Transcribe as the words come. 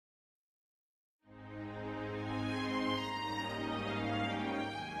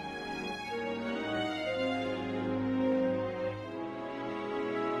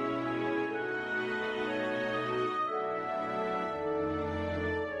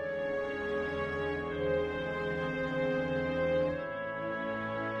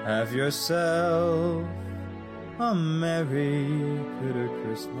Have yourself a merry bitter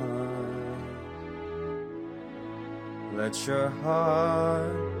Christmas. Let your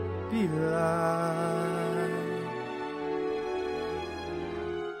heart be light.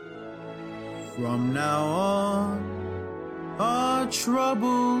 From now on, our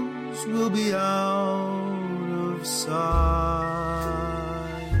troubles will be out of sight.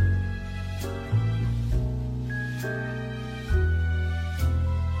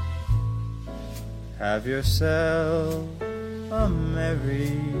 Have yourself a merry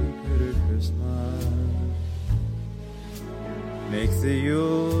bitter Christmas. Make the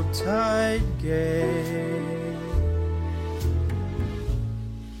Yuletide gay.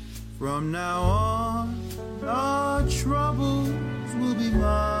 From now on, our troubles will be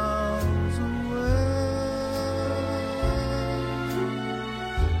miles away.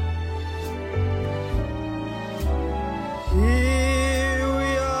 Here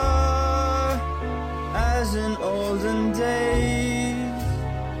we are, as in olden days,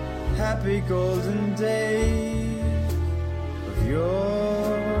 happy golden days of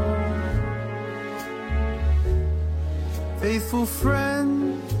yore. Faithful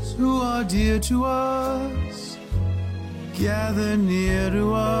friends who are dear to us, gather near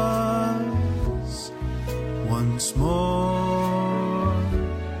to us once more.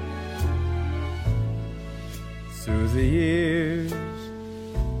 Through the years,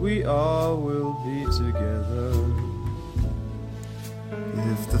 we all will be together,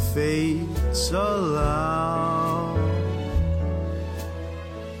 if the fates allow.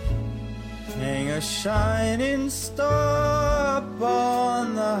 Hang a shining star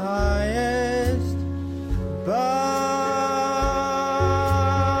upon the highest bough,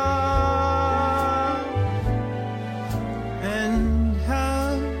 and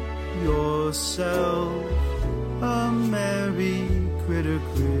have yourself a merry critter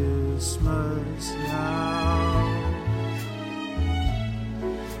Christmas now.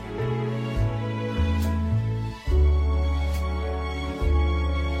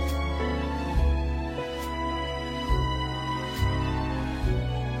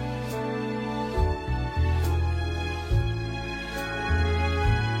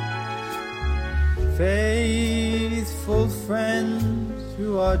 Faithful friends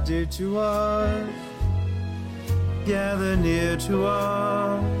who are dear to us, gather near to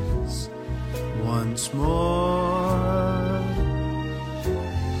us once more.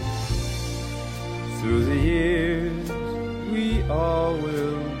 Through the years, we all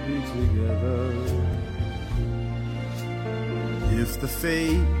will be together, if the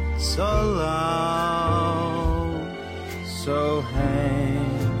fates allow. So hang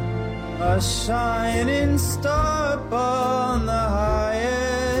a shining star upon the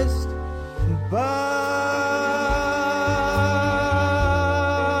highest bough,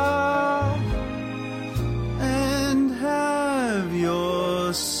 and have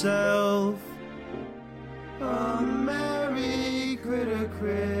yourself a merry critter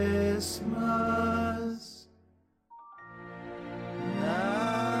Christmas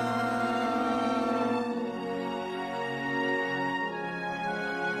now.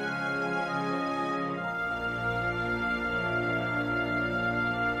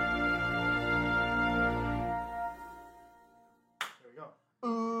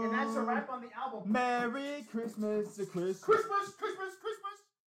 And that's a wrap on the album. Merry Christmas to Christmas. Christmas, Christmas, Christmas.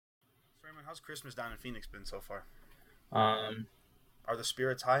 So, Raymond, how's Christmas down in Phoenix been so far? Are the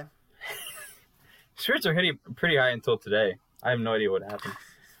spirits high? Spirits are hitting pretty high until today. I have no idea what happened.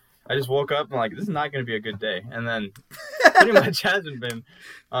 I just woke up and like, this is not going to be a good day. And then pretty much hasn't been.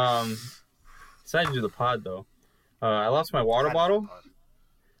 Decided to do the pod though. I lost my water bottle.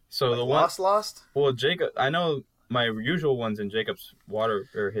 So Like the lost? Well, Jacob, I know my usual one's in Jacob's water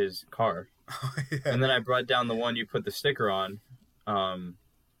or his car. Yeah. And then I brought down the one you put the sticker on,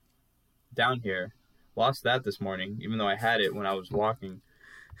 down here. Lost that this morning, even though I had it when I was walking.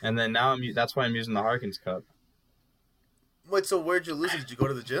 And then now that's why I'm using the Harkins cup. Wait, so where'd you lose it? Did you go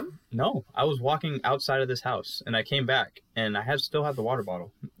to the gym? No, I was walking outside of this house, and I came back, and I still had the water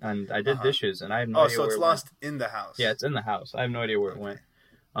bottle, and I did dishes, and I have no idea so where it's it lost went. in the house. Yeah, it's in the house. I have no idea where it went.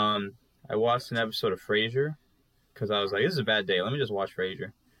 I watched an episode of Frasier, because I was like, this is a bad day. Let me just watch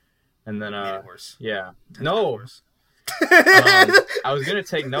Frasier. And then, Made it worse. yeah. 10 No! times worse. I was going to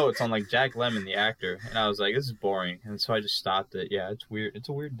take notes on, like, Jack Lemmon, the actor, and I was like, this is boring, and so I just stopped it. Yeah, it's weird. It's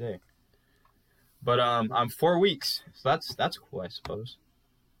a weird day. But I'm 4 weeks, so that's cool, I suppose.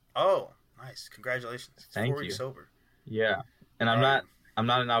 Oh, nice! Congratulations. It's Thank 4 weeks you. sober. Yeah, and I'm not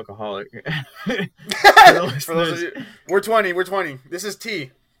an alcoholic. For those of you, we're 20. We're 20. This is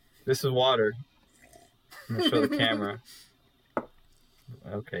tea. This is water. I'm gonna show the camera.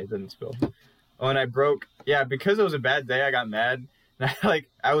 Okay, it didn't spill. Oh, and I broke. Yeah, because it was a bad day, I got mad. And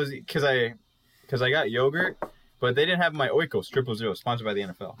because I got yogurt, but they didn't have my Oikos 000, sponsored by the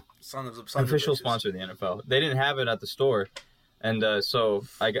NFL. Official sponsor of the NFL. They didn't have it at the store, and so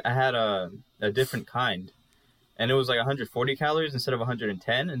I had a different kind, and it was like 140 calories instead of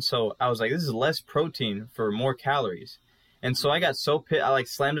 110, and so I was like, this is less protein for more calories, and so I got so pissed, I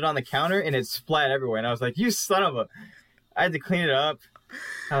slammed it on the counter, and it splat everywhere, and I was like, you son of a... I had to clean it up.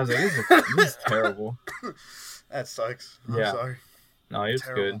 I was like, this is terrible. That sucks. I'm sorry. No, it's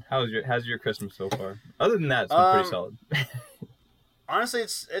good. How's your Christmas so far? Other than that, it's been pretty solid. Honestly,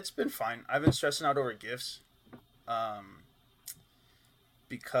 it's been fine. I've been stressing out over gifts,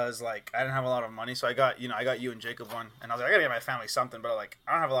 because I didn't have a lot of money, so I got you and Jacob one, and I was like, I gotta get my family something, but I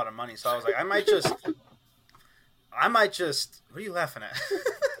don't have a lot of money, so I was like, I might just. What are you laughing at?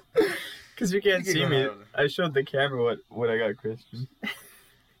 Because you can't see me. I showed the camera what I got Christian.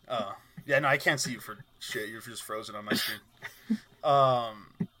 Oh yeah, no, I can't see you for shit. You're just frozen on my screen.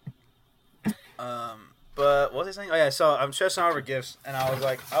 But what was I saying? Oh yeah, so I'm stressing out over gifts, and I told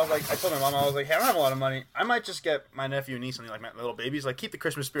my mom, I was like, hey, I don't have a lot of money. I might just get my nephew and niece something, like my little babies, keep the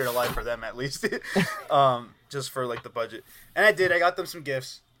Christmas spirit alive for them at least, just for the budget. And I did. I got them some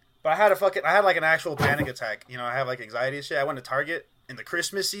gifts, but I had an actual panic attack. I have anxiety and shit. I went to Target in the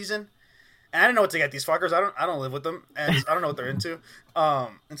Christmas season, and I didn't know what to get these fuckers. I don't live with them, and I don't know what they're into.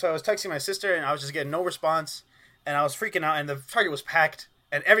 And so I was texting my sister, and I was just getting no response, and I was freaking out. And the Target was packed,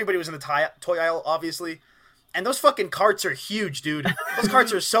 and everybody was in the toy aisle, obviously. And those fucking carts are huge, dude. Those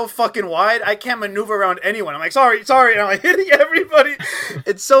carts are so fucking wide, I can't maneuver around anyone. I'm like, sorry, and I'm hitting everybody.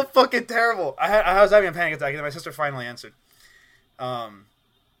 It's so fucking terrible. I was having a panic attack, and then my sister finally answered.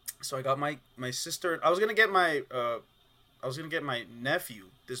 So I got my sister. I was gonna get my nephew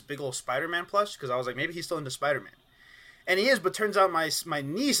this big old Spider-Man plush, because I was like, maybe he's still into Spider-Man, and he is. But turns out my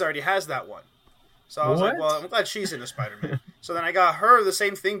niece already has that one. So I was like, well, I'm glad she's into Spider-Man. So then I got her the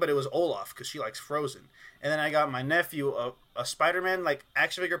same thing, but it was Olaf, because she likes Frozen. And then I got my nephew a Spider-Man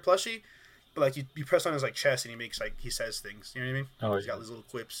action figure plushie, but you press on his chest and he makes he says things. You know what I mean? Oh, he's got these little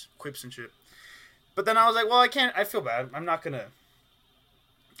quips and shit. But then I was like, well, I feel bad. I'm not gonna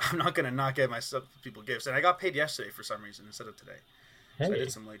not get people gifts. And I got paid yesterday for some reason instead of today. Hey, so I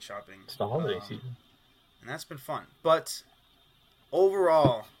did some late shopping. It's the holiday season, and that's been fun. But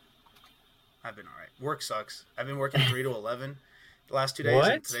overall, I've been all right. Work sucks. I've been working 3 to 11. The last 2 days,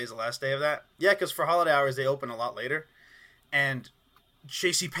 What? and today's the last day of that. Yeah, because for holiday hours, they open a lot later. And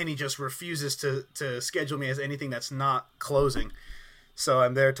JCPenney just refuses to schedule me as anything that's not closing. So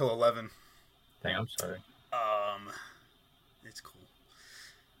I'm there till 11. Dang, I'm sorry. It's cool.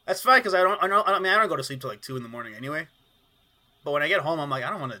 That's fine, because I don't go to sleep till 2 in the morning anyway. But when I get home, I'm like, I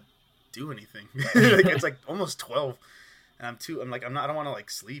don't want to do anything. It's almost 12. And I don't want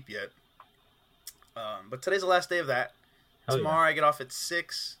to sleep yet. But today's the last day of that. Hell tomorrow yeah. I get off at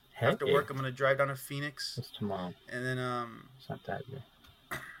 6. After work, I'm gonna drive down to Phoenix. It's tomorrow. And then It's not that good.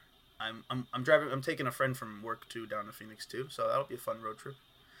 I'm driving. I'm taking a friend from work down to Phoenix too. So that'll be a fun road trip.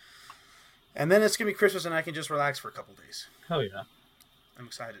 And then it's gonna be Christmas, and I can just relax for a couple days. Hell yeah. I'm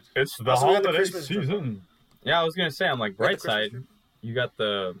excited. It's the Also, we got the holiday Christmas season. trip. Yeah, I was gonna say, I'm like, We got the bright side. Christmas You got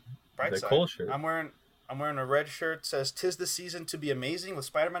the Bright side. Cole shirt. I'm wearing a red shirt. Says "'Tis the season to be amazing" with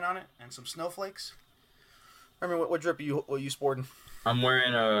Spider-Man on it and some snowflakes. Remember what drip what you sporting? I'm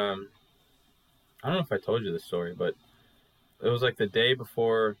wearing I don't know if I told you this story, but it was the day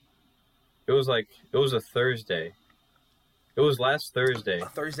before. It was a Thursday. It was last Thursday. A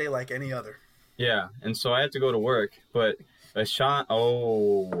Thursday like any other. Yeah, and so I had to go to work, but a shot.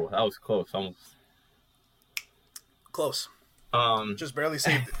 Oh, that was close, almost. Close. Just barely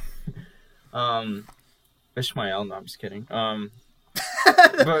saved it. Ishmael. No, I'm just kidding.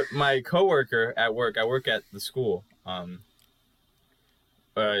 But my coworker at work, I work at the school.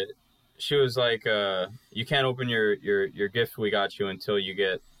 She was like, "You can't open your gift we got you until you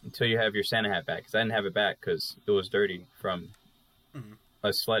have your Santa hat back." Because I didn't have it back because it was dirty from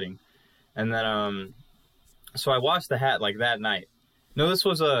us sledding. And then so I washed the hat that night. No,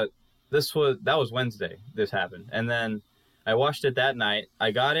 that was Wednesday. This happened, and then I washed it that night.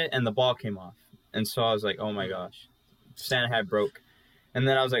 I got it, and the ball came off, and so I was like, "Oh my gosh, Santa hat broke." And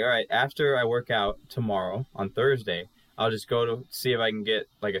then I was like, all right, after I work out tomorrow on Thursday, I'll just go to see if I can get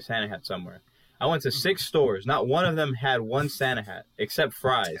a Santa hat somewhere. I went to 6 stores. Not one of them had one Santa hat except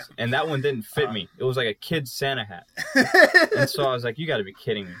Fry's. And that one didn't fit me. It was like a kid's Santa hat. And so I was like, you got to be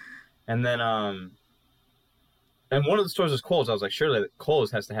kidding me. And then, and one of the stores was Kohl's. I was like, surely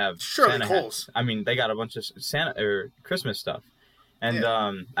Kohl's has to have Santa hats. I mean, they got a bunch of Santa or Christmas stuff. And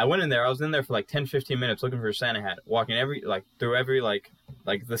I went in there. I was in there for like 10, 15 minutes looking for a Santa hat, walking through every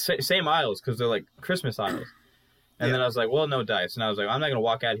the same aisles because they're like Christmas aisles. And then I was like, well, no dice. And I was like, I'm not gonna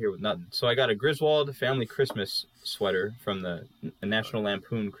walk out here with nothing. So I got a Griswold family Christmas sweater from the National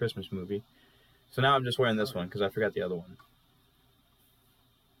Lampoon Christmas movie. So now I'm just wearing this one because I forgot the other one.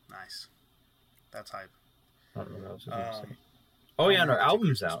 Nice. That's hype. I don't know what else I was gonna say. Oh yeah, and our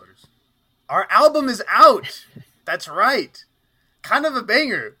album's out. Our album is out. That's right. Kind of a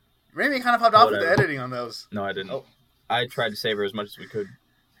banger. Remy kind of hopped off with the editing on those. No, I didn't. Oh. I tried to save her as much as we could.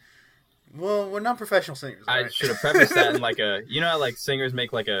 Well, we're not professional singers. I right? should have prefaced that in like a, you know how like singers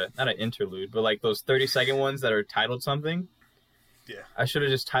make like a, not an interlude, but like those 30-second ones that are titled something? Yeah. I should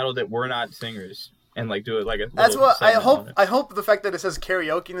have just titled it "We're Not Singers" and like do it like a. That's what I hope. on it. I hope the fact that it says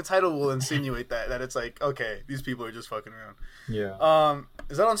karaoke in the title will insinuate that it's like, okay, these people are just fucking around. Yeah.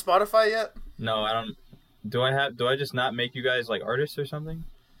 Is that on Spotify yet? No, I don't. Do I just not make you guys like artists or something?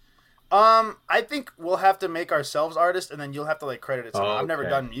 I think we'll have to make ourselves artists, and then you'll have to like credit it. Oh, I've never okay.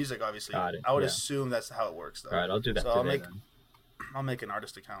 done music, obviously. Got it, I would yeah. assume that's how it works, though. All right, I'll do that So today then. I'll make an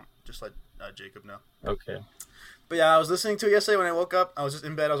artist account. Just let Jacob know. Okay. But yeah, I was listening to it yesterday when I woke up. I was just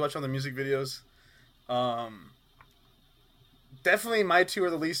in bed. I was watching all the music videos. Definitely my two are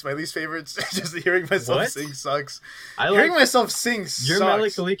my least favorites. Just hearing myself What? sing sucks. I Hearing like myself sing sucks. your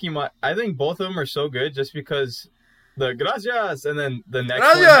Melikaliki. I think both of them are so good just because the gracias and then the next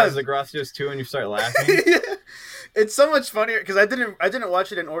one Gracias! has the gracias too, and you start laughing. Yeah. It's so much funnier because I didn't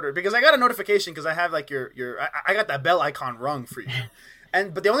watch it in order because I got a notification because I have like I got that bell icon rung for you,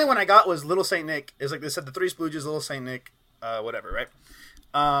 but the only one I got was Little Saint Nick. It's like they said the Three Splooges, Little Saint Nick, whatever, right?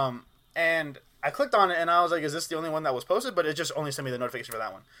 And I clicked on it and I was like, is this the only one that was posted? But it just only sent me the notification for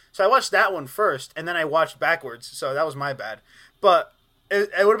that one. So I watched that one first and then I watched backwards. So that was my bad. But it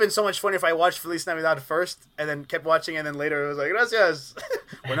would have been so much funnier if I watched Feliz Navidad first and then kept watching and then later it was like, gracias.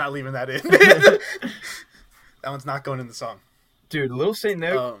 We're not leaving that in. That one's not going in the song. Dude, Little Saint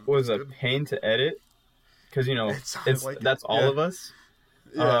Nick was a good. pain to edit because It sounded like it. that's all Yeah. of us.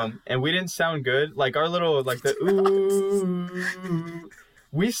 Yeah. And we didn't sound good. Like our little like the ooh,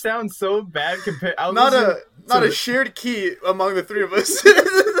 we sound so bad compared. Not a shared key among the three of us.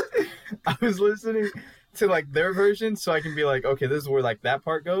 I was listening to like their version so I can be like, okay, this is where like that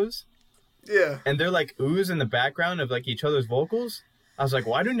part goes, Yeah. and they're like oohs in the background of like each other's vocals. I was like,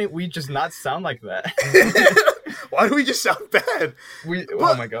 why don't we just not sound like that? Why do we just sound bad?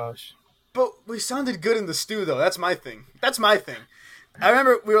 Oh my gosh. But we sounded good in the stew, though. That's my thing. I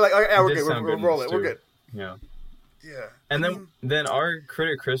remember we were like, all right, yeah, we're did good. sound We're good in the rolling. We're stew. good. Yeah. Yeah. And I then mean, then our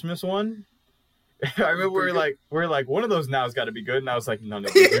Critter Christmas one, I remember we're like one of those now has got to be good, and I was like none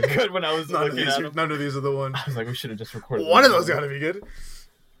of these are good when I was looking at them. none of these are the one. I was like we should have just recorded One of this those got to be good.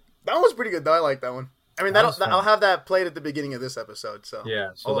 That one was pretty good, though. I like that one. I mean, That was fun. I'll have that played at the beginning of this episode. So Yeah,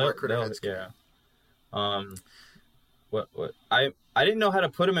 so all of our that critter was, heads can- yeah. What I didn't know how to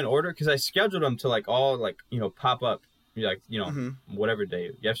put them in order because I scheduled them to like all like pop up like Mhm. whatever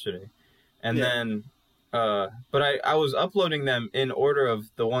day yesterday, and Yeah. then but I was uploading them in order of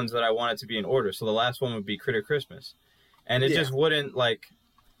the ones that I wanted to be in order. So the last one would be Critter Christmas, and it Yeah. just wouldn't like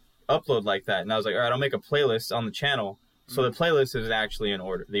upload like that. And I was like, all right, I'll make a playlist on the channel. So the playlist is actually in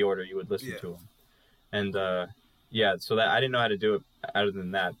order, the order you would listen Yeah. to them, and yeah. So that I didn't know how to do it other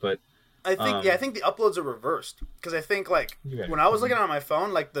than that, but. I think the uploads are reversed because I think like You got it. when I was looking on my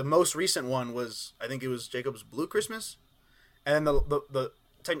phone, like the most recent one was I think it was Jacob's Blue Christmas, and then the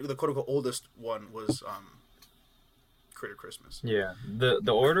technically the quote unquote oldest one was Critter Christmas. Yeah,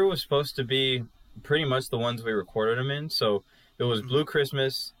 the order was supposed to be pretty much the ones we recorded them in. So it was Blue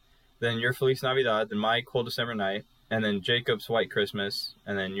Christmas, then your Feliz Navidad, then my Cold December Night, and then Jacob's White Christmas,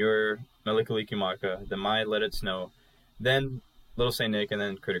 and then your Melikaliki Maka, then my Let It Snow, then Little Saint Nick, and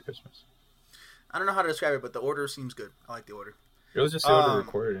then Critter Christmas. I don't know how to describe it, but the order seems good. I like the order. It was just the order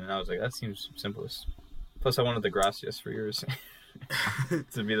recorded, and I was like, that seems simplest. Plus, I wanted the gracias for yours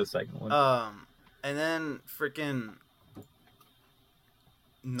to be the second one. And then freaking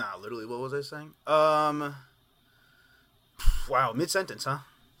literally, what was I saying? Wow, mid sentence, huh?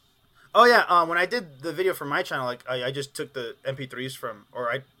 Oh yeah, when I did the video for my channel, like I just took the MP3s or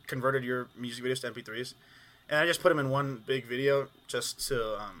I converted your music videos to MP3s, and I just put them in one big video just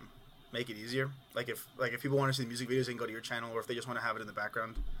to make it easier. Like if people want to see the music videos, they can go to your channel, or if they just want to have it in the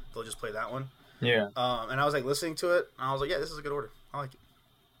background, they'll just play that one. Yeah. And I was like listening to it, and I was like, yeah, this is a good order. I like it.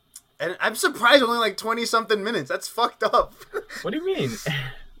 And I'm surprised only like 20 something minutes. That's fucked up. What do you mean?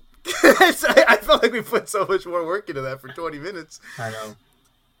 I felt like we put so much more work into that for 20 minutes. I know.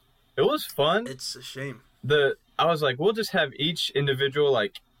 It was fun. It's a shame. I was like, we'll just have each individual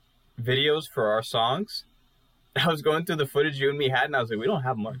like videos for our songs, I was going through the footage you and me had, and I was like, we don't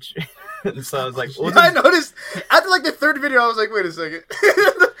have much. And so I was like, Yeah, I noticed after like the third video, I was like, wait a second.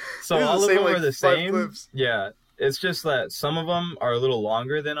 so These are all the of same, them like, are the 5 same. clips. Yeah, it's just that some of them are a little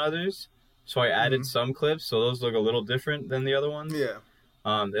longer than others. So I added some clips, so those look a little different than the other ones. Yeah.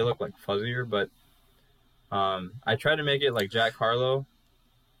 They look like fuzzier, but I tried to make it like Jack Harlow.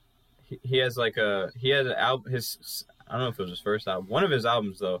 He has like an album. I don't know if it was his first album. One of his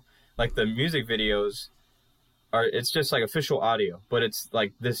albums though, like the music videos it's just like official audio, but it's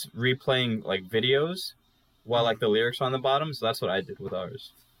like this replaying like videos while like the lyrics are on the bottom. So that's what I did with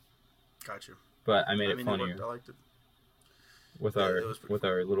ours. Got you. But I made it It funnier worked. I liked it. with Yeah, our it was pretty with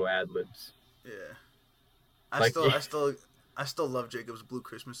our little ad libs. Yeah. Like- I still love Jacob's Blue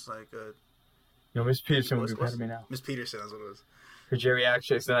Christmas. Like Yo, Miss Peterson would what's- be proud of me now. Miss Peterson, that's what it was. For Jerry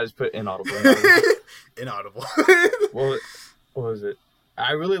Actress, then I just put inaudible. Inaudible. What was it?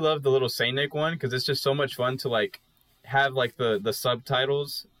 I really love the little Saint Nick one because it's just so much fun to like have like the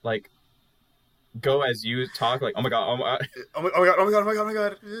subtitles like go as you talk. Like, oh my god, oh my god! Oh my god! Oh my god! Oh my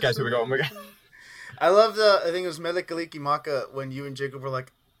god! guys, here we go. Oh my god. I love I think it was Melikaliki Maka when you and Jacob were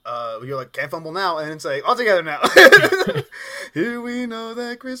like, you're like, can't fumble now, and it's like, all together now. Here we know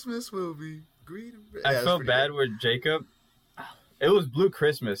that Christmas will be green. I felt bad with Jacob. It was Blue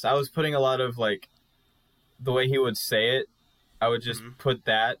Christmas. I was putting a lot of like the way he would say it. I would just put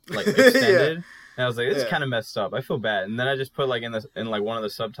that like extended, and I was like, "This is kind of messed up." I feel bad, and then I just put like in like one of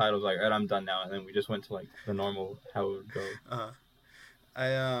the subtitles, like, "All right, I'm done now," and then we just went to like the normal how it would go.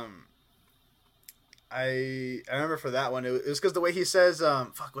 I remember for that one, it was because the way he says,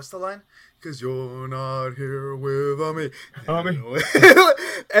 "Fuck," what's the line? Because you're not here with me. I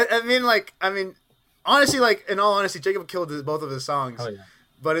mean, honestly, like in all honesty, Jacob killed both of his songs. Oh yeah.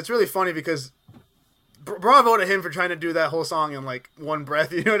 But it's really funny because bravo to him for trying to do that whole song in like one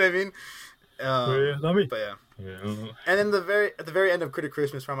breath. You know what I mean? But yeah. And then at the very end of Critter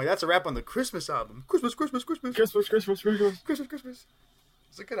Christmas, I'm like, that's a wrap on the Christmas album. Christmas.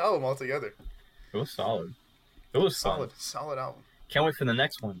 It's a good album altogether. It was solid. It was Solid album. Can't wait for the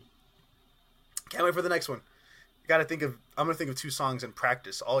next one. Can't wait for the next one. I'm gonna think of 2 songs in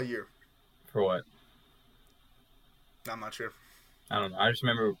practice all year. For what? I'm not sure. I don't know. I just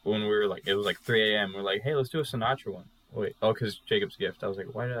remember when we were like, it was like 3 a.m. We're like, hey, let's do a Sinatra one. Wait, because Jacob's Gift. I was like,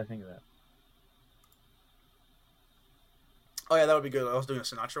 why did I think of that? Oh yeah, that would be good. I was doing a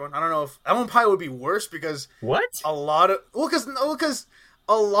Sinatra one. I don't know if that one probably would be worse because What? a lot of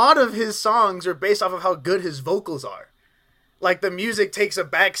a lot of his songs are based off of how good his vocals are. Like the music takes a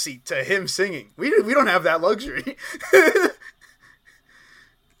backseat to him singing. We don't have that luxury.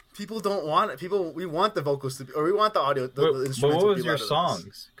 People don't want it. We want the vocals to be, or we want the audio. The But instruments what to be was your louder than this.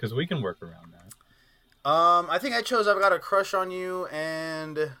 songs? Because we can work around that. I think I chose "I've Got a Crush on You"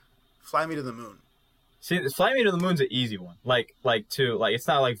 and "Fly Me to the Moon." See, "Fly Me to the Moon's an easy one. It's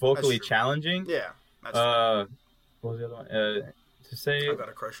not like vocally true. challenging. Yeah. That's What was the other one? To say I've got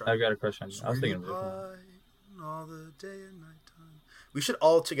a crush on I've you. got a crush on you. I was thinking of this one. High all the day and night time. We should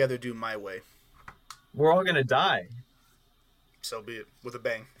all together do "My Way." We're all gonna die. So be it, with a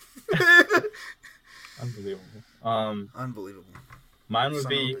bang. Unbelievable. Unbelievable. Mine would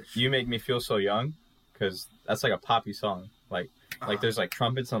Son of a be bitch. "You Make Me Feel So Young," because that's like a poppy song. Like there's like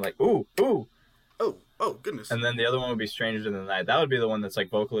trumpets and I'm like ooh ooh, Oh goodness. and then the other one would be "Strangers in the Night." That would be the one that's like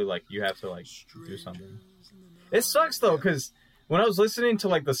vocally like you have to like do something. It sucks though, because when I was listening to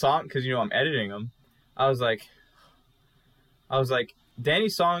like the song, because you know I'm editing them, I was like,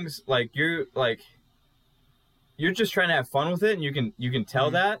 Danny's songs, like you're just trying to have fun with it, and you can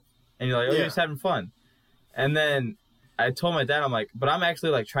tell that, and you're like, oh, Yeah. you're just having fun. And then I told my dad, I'm like, but I'm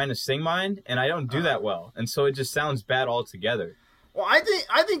actually like trying to sing mine, and I don't do that well, and so it just sounds bad altogether. Well, I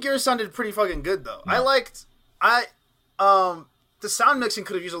think yours sounded pretty fucking good though. The sound mixing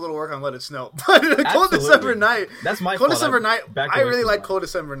could have used a little work on "Let It Snow." But "Cold Absolutely. December Night," That's my "Cold fault. December Night." backed I away really from like that. "Cold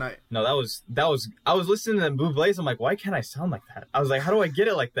December Night." No, that was. I was listening to Bublés. I'm like, why can't I sound like that? I was like, how do I get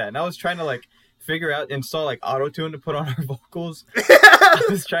it like that? And I was trying to like figure out, install like auto tune to put on our vocals. I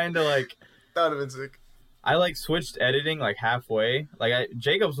was trying to like. That would have been sick. I like switched editing like halfway. Like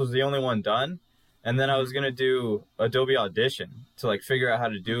Jacobs was the only one done, and then I was gonna do Adobe Audition to like figure out how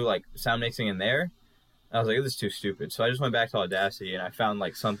to do like sound mixing in there. And I was like, this is too stupid. So I just went back to Audacity and I found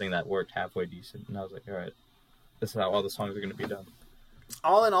like something that worked halfway decent. And I was like, all right, this is how all the songs are gonna be done.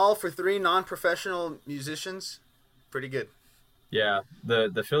 All in all, for 3 non-professional musicians, pretty good. Yeah,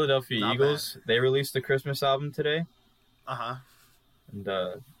 the Philadelphia Not Eagles, they released the Christmas album today. Uh huh.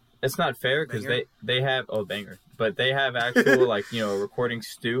 And it's not fair because Banger? they have banger, but they have actual like recording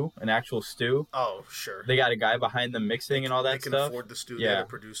stew, an actual stew. Oh, sure. They got a guy behind them mixing and all that They can stuff. afford the studio. Yeah. They have a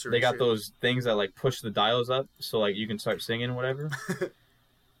producer. They and got shit. those things that like push the dials up, so like you can start singing whatever.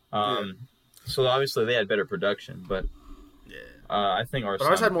 So obviously they had better production, but Yeah. I think But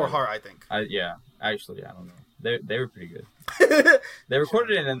ours had more sounded heart, I think. better. Actually, I don't know. They were pretty good. They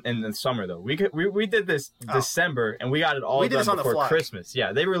recorded it in the summer though. We did this December and we got it all We did done this on the before fly. Christmas.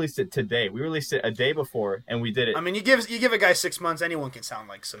 Yeah, they released it today. We released it a day before and we did it. I mean, you give a guy 6 months, anyone can sound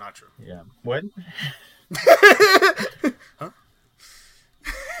like Sinatra. Yeah. What? Huh?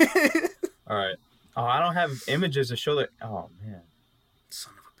 All right. Oh, I don't have images to show that. Oh man.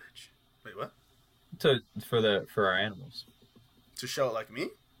 Son of a bitch. Wait, what? For our animals To show it like me?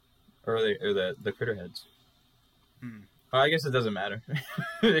 or the critter heads. Hmm. Well, I guess it doesn't matter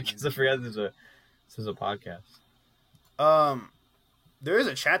because I forgot this is a podcast. There is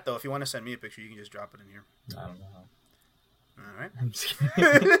a chat though. If you want to send me a picture, you can just drop it in here. I don't know how. All right. I'm just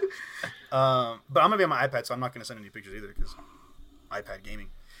kidding. But I'm gonna be on my iPad, so I'm not gonna send any pictures either because iPad gaming.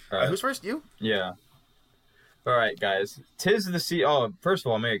 All right. Who's first? You? Yeah. All right, guys. Tis the sea. Oh, first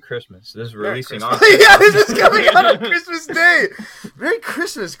of all, Merry Christmas. This is releasing on. Yeah, this is coming out on Christmas Day. Merry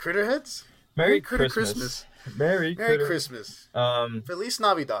Christmas, Critterheads. Merry Critter Christmas. Merry Merry Critter- Christmas. Um. Feliz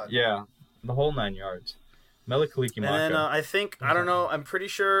Navidad. Yeah. The whole 9 yards. Melikaliki And then Maka. I think I don't know. I'm pretty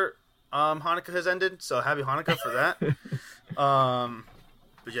sure Hanukkah has ended, so happy Hanukkah for that.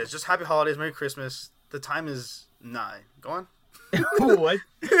 But yeah, it's just happy holidays, Merry Christmas. The time is nigh. Go on. What?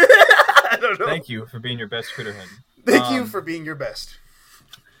 I don't know. Thank you for being your best critterhead. Thank you for being your best.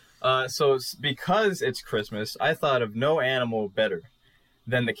 So because it's Christmas, I thought of no animal better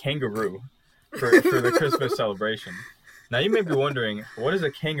than the kangaroo for the Christmas celebration. Now you may be wondering, what does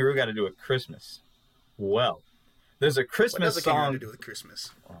a kangaroo got to do with Christmas? Well, there's a What Christmas does a kangaroo song. to do with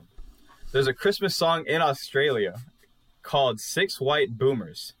Christmas? There's a Christmas song in Australia called Six White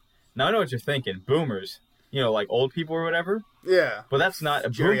Boomers. Now I know what you're thinking, boomers, like old people or whatever. Yeah. But that's not a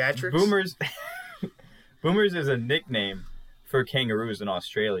Geriatrics? boomers. Boomers is a nickname for kangaroos in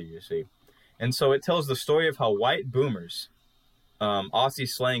Australia, you see. And so it tells the story of how white boomers, Aussie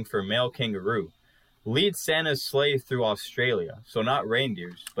slang for male kangaroo, lead Santa's sleigh through Australia. So not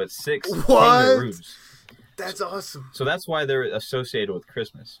reindeers, but six What? kangaroos. That's awesome. So that's why they're associated with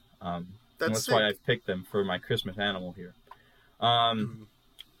Christmas. And That's that's sick. why I've picked them for my Christmas animal here.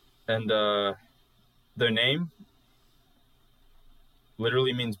 And their name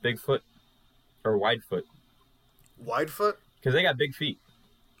literally means Bigfoot or Widefoot. Widefoot? Because they got big feet.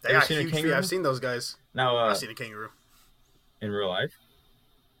 They Ever got seen a huge feet. kangaroo? I've seen those guys. Now, I've seen a kangaroo. in real life,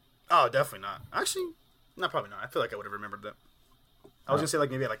 Oh, definitely not. Actually, no, probably not. I feel like I would have remembered that. I was gonna say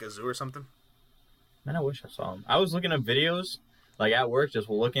like maybe at like a zoo or something. man, I wish I saw them. I was looking at videos, like at work, just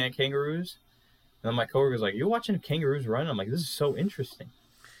looking at kangaroos. And then my coworker's like, "You watching kangaroos run?" I'm like, "This is so interesting."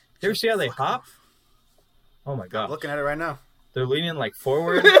 You ever see how they Fuck hop? off. Oh my I'm god, looking at it right now. they're leaning like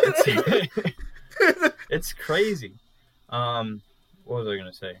forward. It's crazy. What was I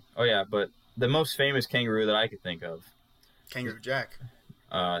gonna say? Oh yeah, but the most famous kangaroo that I could think of, Kangaroo Jack.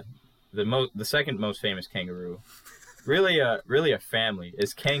 the second most famous kangaroo, really a family,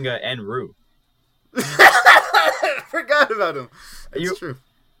 is Kanga and Roo. I forgot about him. It's You- true.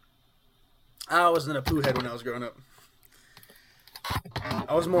 I wasn't a poo head when I was growing up.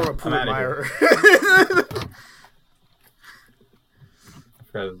 I was more of a poo I'm outta admirer. I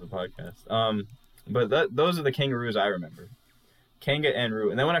forgot it was a podcast. But those are the kangaroos I remember. Kanga and Roo.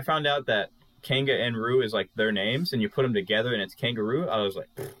 And then when I found out that Kanga and Roo is like their names and you put them together and it's kangaroo, I was like,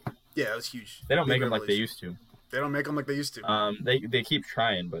 Yeah, it was huge. they don't Big make them like they revelation. used to. They don't make them like they used to. They keep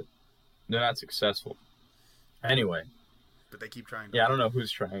trying, but they're not successful. Anyway, But they keep trying. yeah, I don't know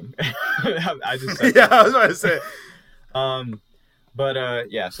who's trying. I just said Yeah, I was about to say.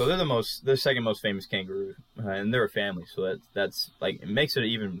 yeah, so they're the second most famous kangaroo, and they're a family, so that's like it makes it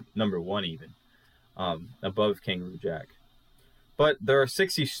even number one even, above Kangaroo Jack. But there are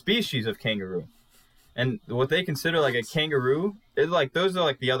 60 species of kangaroo, and what they consider like a kangaroo is like those are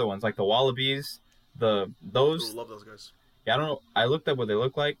like the other ones, like the wallabies, Ooh, those. love those guys. Yeah, I don't know. I looked up what they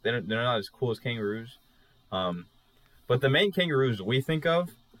look like. They're not as cool as kangaroos. But the main kangaroos we think of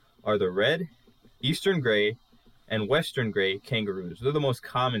are the red, eastern gray, and western gray kangaroos. They're the most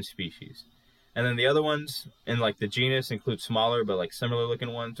common species. And then the other ones in like the genus include smaller but like similar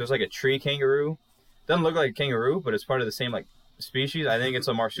looking ones. There's like a tree kangaroo. Doesn't look like a kangaroo, but it's part of the same like species. I think it's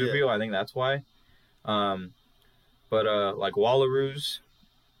a marsupial. I think that's why. But like wallaroos,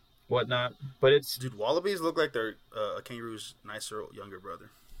 whatnot. But it's Dude, wallabies look like they're a kangaroo's nicer younger brother.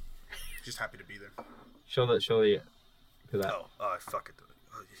 Just happy to be there. show the because Oh, fuck it.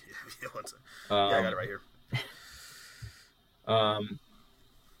 Yeah, what's it? Yeah, I got it right here.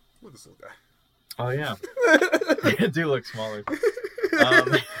 Look at this little guy. Oh yeah, they do look smaller. Look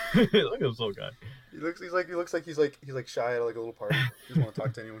at this little guy. He looks like he's shy at like a little party. He doesn't want to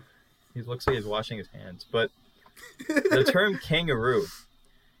talk to anyone. He looks like he's washing his hands. But the term kangaroo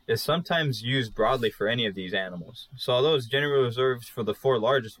is sometimes used broadly for any of these animals. So although it's generally reserved for the 4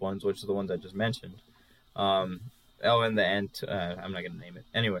 largest ones, which are the ones I just mentioned, Elwyn, the ant, I'm not going to name it.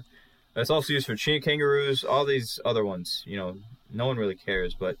 Anyway, it's also used for kangaroos, all these other ones. You know, no one really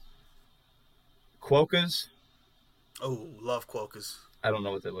cares, but quokkas. Oh, love quokkas. I don't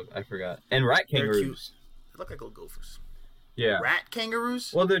know what they look. I forgot. And rat kangaroos. They're cute. They look like little gophers. Yeah. Rat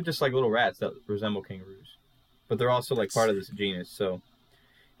kangaroos? Well, they're just like little rats that resemble kangaroos, but they're also like part of this genus. So,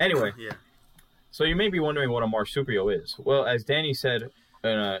 anyway. Yeah. So you may be wondering what a marsupial is. Well, as Danny said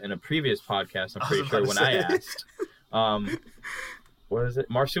in a previous podcast, I'm pretty sure when I asked, what is it?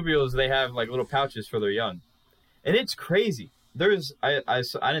 Marsupials, they have like little pouches for their young, and it's crazy. There's I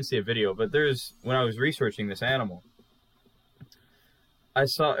didn't see a video, but there's when I was researching this animal, I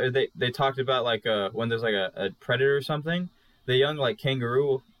saw they talked about like when there's like a predator or something, the young like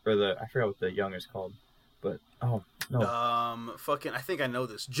kangaroo or I forgot what the young is called, but oh no, I think I know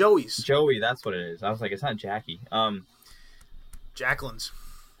this. Joey, that's what it is. I was like, it's not Jackie. Jacqueline's.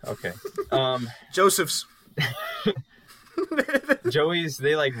 Okay. Joseph's. Joey's,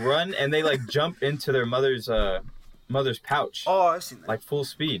 they like run and they like jump into their mother's pouch. Oh, I've seen that. Like full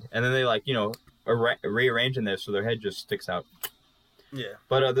speed, and then they like rearrange in there so their head just sticks out. Yeah.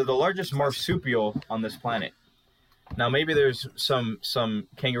 But they're the largest marsupial on this planet. Now maybe there's some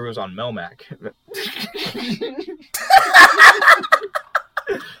kangaroos on Melmac.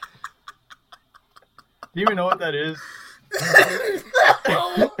 Do you even know what that is?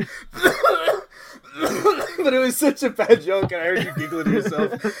 But it was such a bad joke, and I heard you giggling to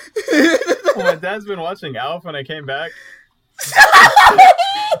yourself. Well, my dad's been watching Alf when I came back.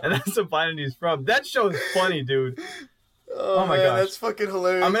 And that's the planet he's from. That show is funny, dude. Oh my gosh. That's fucking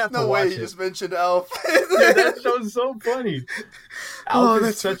hilarious. I'm gonna have to no watch way it. you just mentioned Alf. Dude, that show's so funny. Alf is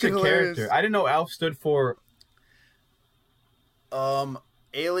that's such a fucking character. hilarious. I didn't know Alf stood for...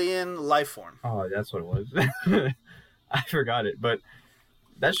 Alien life form. Oh, that's what it was. I forgot it, but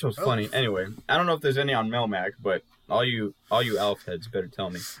that show's funny. Anyway, I don't know if there's any on Melmac, but all you Alf heads better tell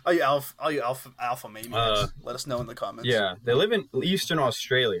me. All you alpha maniacs, let us know in the comments. Yeah, they live in eastern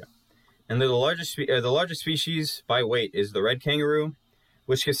Australia, and they're the largest species by weight is the red kangaroo,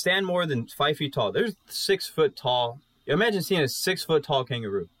 which can stand more than 5 feet tall. There's 6 foot tall. Imagine seeing a 6 foot tall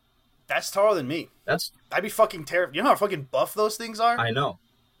kangaroo. That's taller than me. I'd be fucking terrified. You know how fucking buff those things are? I know.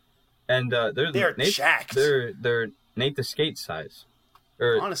 And they're jacked. They're Nate the Skate size,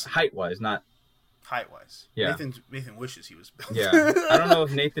 or honestly, height wise, not height wise. Yeah. Nathan wishes he was built. Yeah, I don't know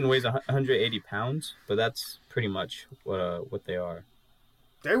if Nathan weighs 180 pounds, but that's pretty much what they are.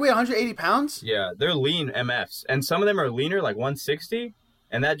 They weigh 180 pounds? Yeah, they're lean MFs, and some of them are leaner, like 160,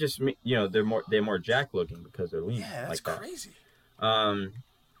 and that just they're more jack looking because they're lean. Yeah, that's like crazy.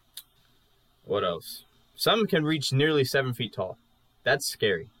 What else? Some can reach nearly 7 feet tall. That's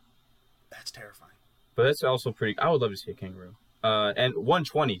scary. That's terrifying. But that's also pretty... I would love to see a kangaroo. And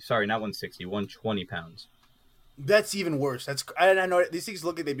 120. Sorry, not 160. 120 pounds. That's even worse. I know these things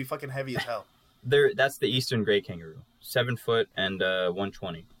look like they'd be fucking heavy as hell. That's the eastern gray kangaroo. 7 foot and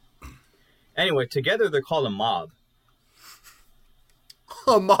 120. Anyway, together they're called a mob.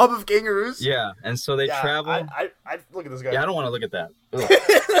 A mob of kangaroos? Yeah, and so they travel... I look at this guy. Yeah, I don't want to look at that. Ugh.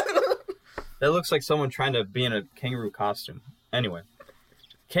 That looks like someone trying to be in a kangaroo costume. Anyway.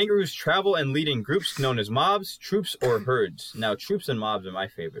 Kangaroos travel and lead in groups known as mobs, troops, or herds. Now, troops and mobs are my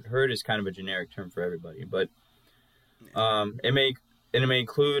favorite. Herd is kind of a generic term for everybody, but it may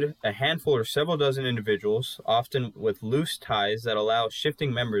include a handful or several dozen individuals, often with loose ties that allow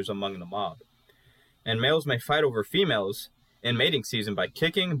shifting members among the mob. And males may fight over females in mating season by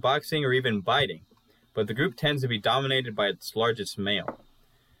kicking, boxing, or even biting, but the group tends to be dominated by its largest male.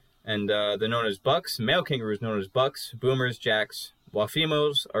 And they're known as bucks. Male kangaroos known as bucks, boomers, jacks, while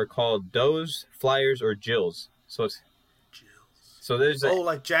females are called does, flyers, or jills. So it's so there's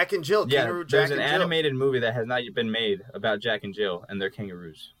like Jack and Jill. Yeah, Kangaroo Jack there's an and Jill. animated movie that has not yet been made about Jack and Jill and their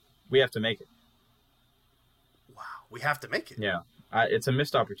kangaroos. We have to make it. Wow, we have to make it. Yeah, it's a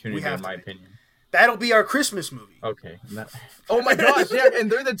missed opportunity in my opinion. That'll be our Christmas movie. Okay. Oh my gosh! Yeah,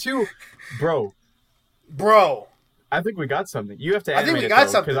 and they're the two, bro. I think we got something. You have to animate I think we it, got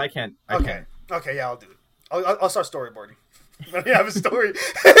though, something because I can't. Okay, yeah, I'll do it. I'll start storyboarding. I have a story.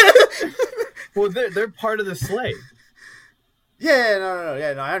 Well, they're part of the sleigh. Yeah,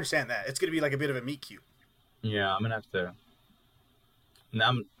 no, I understand that. It's gonna be like a bit of a meet cute. Yeah, I'm gonna have to.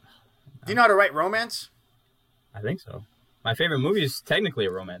 Now Do you know how to write romance? I think so. My favorite movie is technically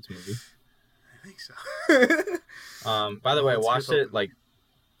a romance movie. I think so. By the way, I Let's watched get it open. like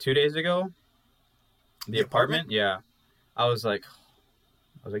 2 days ago. The apartment? Yeah. I was like,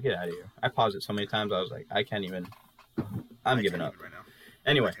 get out of here. I paused it so many times. I was like, I can't even. I'm I giving can't up. even right now.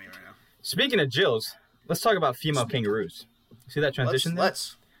 Anyway, I can't even right now. speaking of Jills, let's talk about female kangaroos. See that transition there?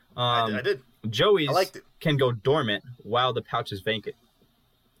 Let's. I did. Joey's I liked it. can go dormant while the pouch is vacant.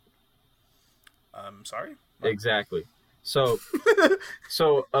 Sorry? Exactly. So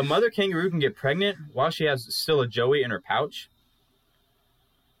a mother kangaroo can get pregnant while she has still a Joey in her pouch.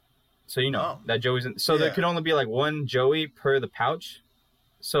 So that Joey's in. So there Yeah. could only be like one Joey per the pouch.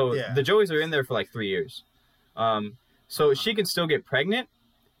 So Yeah. the Joeys are in there for like 3 years. So she can still get pregnant.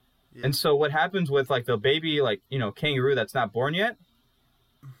 Yeah. And so what happens with like the baby, like, kangaroo that's not born yet,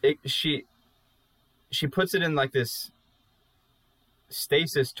 she puts it in like this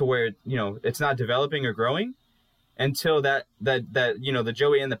stasis to where, it's not developing or growing until that the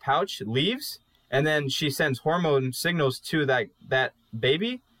Joey in the pouch leaves. And then she sends hormone signals to that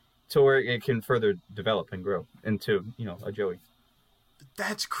baby to where it can further develop and grow into, a Joey.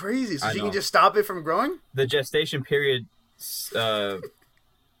 That's crazy. So I she know. can just stop it from growing? The gestation period,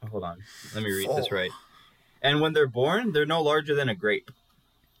 hold on, let me read this right. And when they're born, they're no larger than a grape.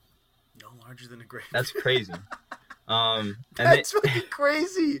 No larger than a grape. That's crazy. And That's fucking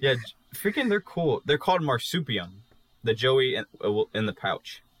crazy. yeah, freaking, they're cool. They're called marsupium, the Joey in the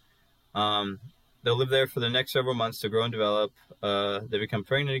pouch. They'll live there for the next several months to grow and develop. They become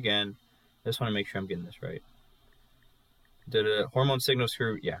pregnant again. I just want to make sure I'm getting this right. The hormone signals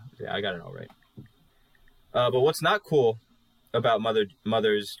through. Yeah, I got it all right. But what's not cool about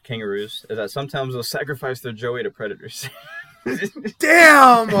mothers kangaroos is that sometimes they'll sacrifice their Joey to predators.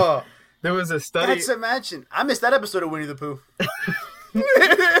 Damn! There was a study. That's imagine. I missed that episode of Winnie the Pooh.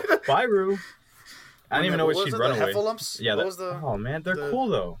 Bye, Roo. I don't even know what she'd was it, run the away. heffalumps? Yeah, What was the? oh man, they're the- cool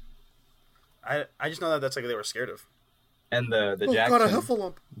though. I just know that that's like they were scared of. And the Oh Jackson, god, a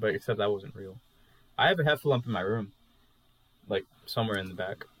heffalump. but except that wasn't real. I have a heffalump in my room, like somewhere in the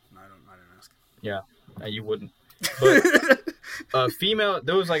back. I didn't ask. Yeah, you wouldn't. But female,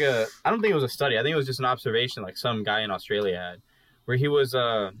 there was like I don't think it was a study. I think it was just an observation, like some guy in Australia had, where he was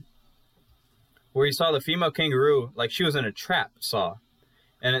where he saw the female kangaroo, like she was in a trap,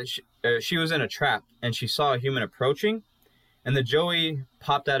 and she was in a trap, and she saw a human approaching, and the Joey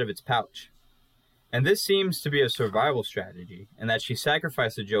popped out of its pouch. And this seems to be a survival strategy, and that she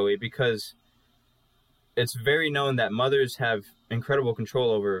sacrificed the Joey because it's very known that mothers have incredible control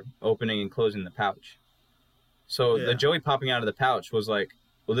over opening and closing the pouch. So Yeah. the Joey popping out of the pouch was like,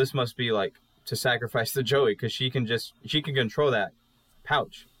 well, this must be like to sacrifice the Joey because she can control that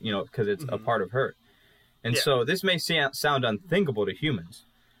pouch, because it's a part of her. And Yeah. so this may sound unthinkable to humans,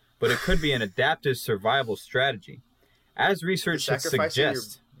 but it could be an adaptive survival strategy. As research Sacrificing your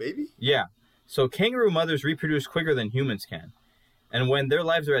suggests, baby? yeah. So kangaroo mothers reproduce quicker than humans can. And when their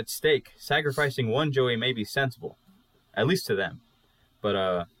lives are at stake, sacrificing one Joey may be sensible. At least to them. But,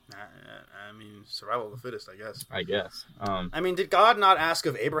 I mean, survival of the fittest, I guess. I guess. I mean, did God not ask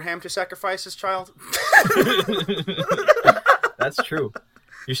of Abraham to sacrifice his child? That's true.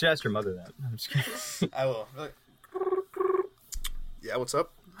 You should ask your mother that. I'm just kidding. I will. Yeah, what's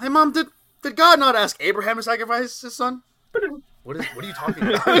up? Hey, Mom, did God not ask Abraham to sacrifice his son? What are you talking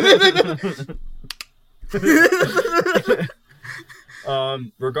about?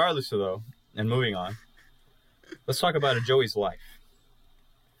 Regardless of though, and moving on, let's talk about a Joey's life.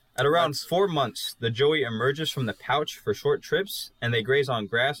 At around 4 months, the Joey emerges from the pouch for short trips, and they graze on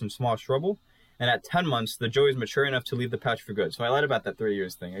grass and small shrubble. And at 10 months, the Joey is mature enough to leave the pouch for good. So I lied about that 3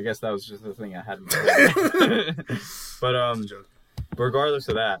 years thing. I guess that was just the thing I had in my head. But Joke. regardless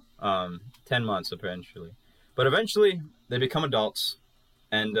of that, 10 months eventually. But eventually, they become adults,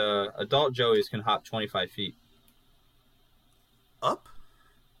 and adult Joeys can hop 25 feet. Up?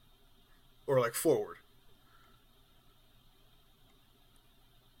 Or like forward?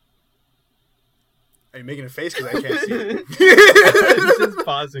 Are you making a face because I can't see it? Just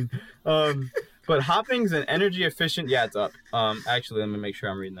pausing. But hopping's an energy efficient. Yeah, it's up. Actually, let me make sure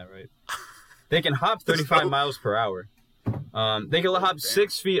I'm reading that right. They can hop 35 miles per hour. They can hop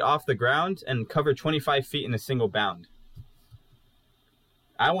 6 feet off the ground and cover 25 feet in a single bound.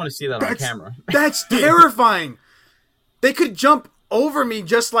 I want to see that on camera. That's terrifying. They could jump over me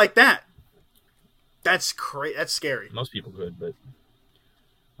just like that. That's crazy. That's scary. Most people could, but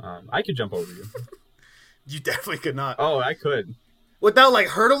I could jump over you. You definitely could not. Oh, I could. Without like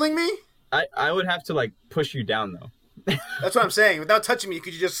hurdling me? I would have to like push you down though. That's what I'm saying. Without touching me,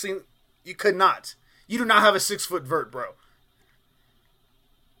 could you just see? You could not. You do not have a 6 foot vert, bro.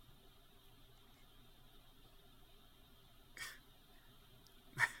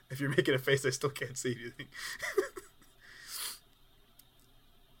 you're making a face, I still can't see anything.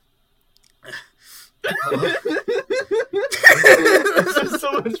 This is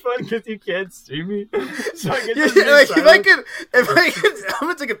so much fun because you can't see me. So I can just be like, silent. if I could, I'm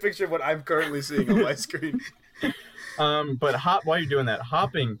gonna take a picture of what I'm currently seeing on my screen. But while you're doing that,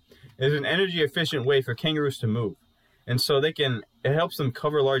 hopping is an energy efficient way for kangaroos to move, and so it helps them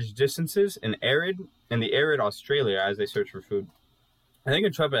cover large distances in the arid Australia as they search for food. And they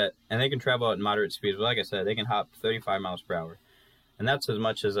can travel at moderate speeds. But like I said, they can hop 35 miles per hour, and that's as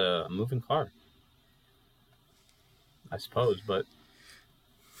much as a moving car, I suppose. But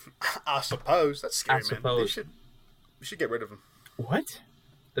I suppose that's scary, I suppose. man. We should get rid of them. what?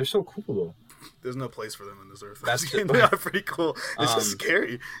 They're so cool though. There's no place for them in this earth. That's They are pretty cool. It's just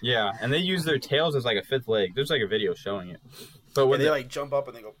scary. Yeah, and they use their tails as like a fifth leg. There's like a video showing it. But when they like jump up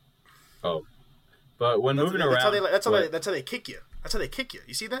and they go. oh, but when moving around, That's how they kick you. That's how they kick you.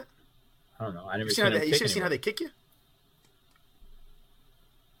 You see that? I don't know. I never You seen them kick seen how they kick you?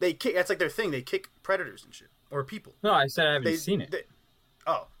 They kick. That's like their thing. They kick predators and shit or people. No, I said I haven't seen it.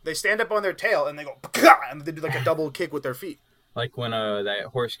 They stand up on their tail and they go and they do like a double kick with their feet. Like when that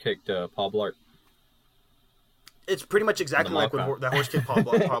horse kicked Paul Blart. It's pretty much exactly like when Mall Cop. that horse kicked Paul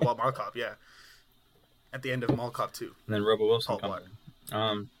Blart Mall Cop, yeah. At the end of Mall Cop 2. And then Robo Wilson Paul comes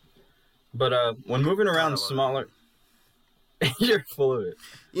in. But when moving around smaller... You're full of it.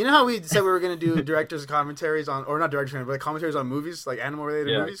 You know how we said we were going to do director's commentaries on... Or not director's, but like commentaries on movies? Like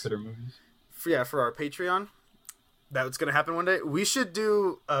animal-related movies? Twitter movies. For our Patreon. That's going to happen one day. We should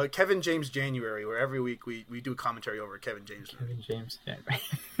do Kevin James January, where every week we do a commentary over Kevin James. Kevin James.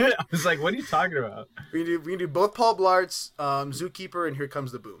 I was like, what are you talking about? We can do both Paul Blart's, Zookeeper, and Here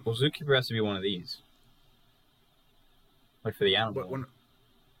Comes the Boom. Well, Zookeeper has to be one of these. Like for the animal.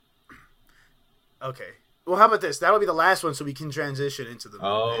 Okay. Well, how about this? That'll be the last one so we can transition into the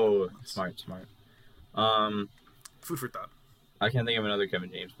Oh, smart. Food for thought. I can't think of another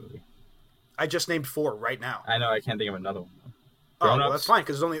Kevin James movie. I just named 4 right now. I know, I can't think of another one. Oh, well, that's fine,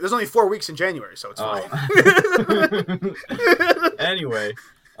 because there's only 4 weeks in January, so it's fine. Anyway,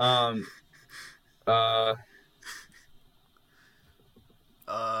 I'm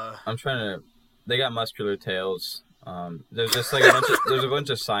trying to... They got muscular tails. There's just like there's a bunch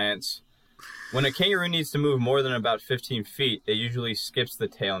of science. When a kangaroo needs to move more than about 15 feet, it usually skips the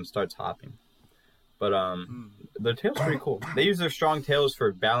tail and starts hopping. But their tail's pretty cool. They use their strong tails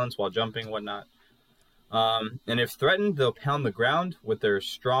for balance while jumping and whatnot. And if threatened, they'll pound the ground with their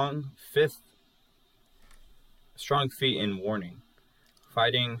strong feet in warning.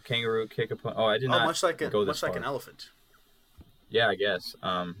 Fighting kangaroo kick opponent. Oh, I did not much like go this like far. an elephant. Yeah, I guess.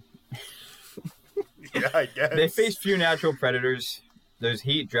 Yeah, I guess. They face few natural predators. There's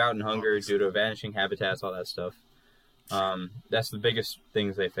heat, drought, and hunger due to vanishing habitats, all that stuff. That's the biggest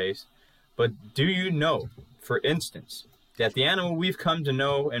things they face. But do you know, for instance, that the animal we've come to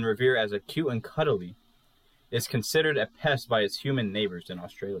know and revere as a cute and cuddly is considered a pest by its human neighbors in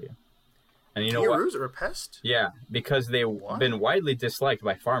Australia? And you know what? Kangaroos are a pest? Yeah, because they've been widely disliked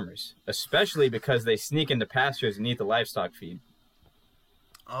by farmers, especially because they sneak into pastures and eat the livestock feed.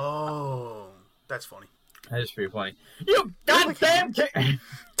 Oh, that's funny. That is pretty funny. You goddamn king!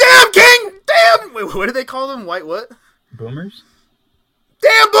 Damn king! Damn! Wait, what do they call them? White what? Boomers?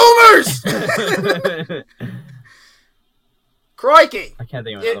 Damn boomers! Crikey! I can't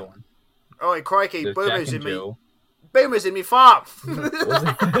think of another one. Oh, wait, crikey! There's Boomers Jack in and me. Jill. Boomers in me farm.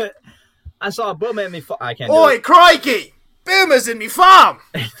 I saw a boomer in me farm. I can't do Oi, it. crikey! Boomers in me farm.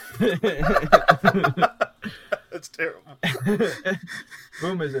 That's terrible.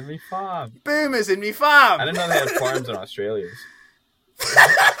 Boomers in me farm. Boomers in me farm. I didn't know they had farms in Australia.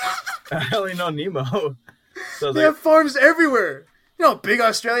 I only know Nemo. So They have farms everywhere. You know how big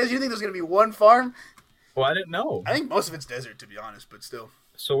Australia is? You think there's going to be one farm? well, I didn't know. I think most of it's desert, to be honest, but still.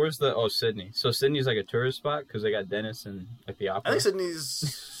 So where's Sydney? So Sydney's like a tourist spot because they got Dennis and like the opera. I think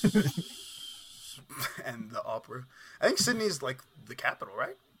Sydney's... and the opera. I think Sydney's like the capital,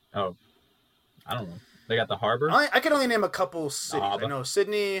 right? Oh, I don't know. They got the harbor. I can only name a couple cities. I know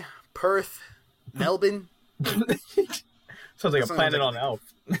Sydney, Perth, Melbourne. Sounds like a Sounds planet like- on Elf.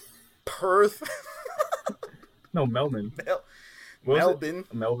 Perth. No, Melbourne. Mel- What was it? Melbourne.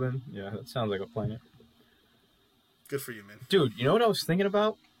 Melbourne. Yeah, that sounds like a planet. Good for you, man. Dude, you know what I was thinking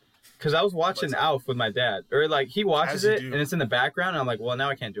about? Because I was watching Alf with my dad. Or, like, he watches As you it, do. and it's in the background, and I'm like, well, now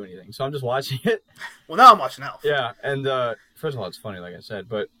I can't do anything. So I'm just watching it. Well, now I'm watching Alf. Yeah, and first of all, it's funny, like I said.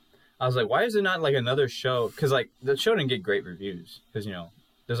 But I was like, why is it not, like, another show? Because, like, the show didn't get great reviews. Because, you know,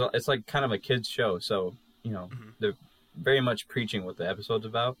 it's, like, kind of a kid's show. So, you know, they're very much preaching what the episode's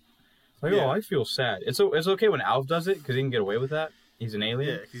about. Like, Yeah. oh, I feel sad. It's okay when Alf does it, because he can get away with that. He's an Yeah,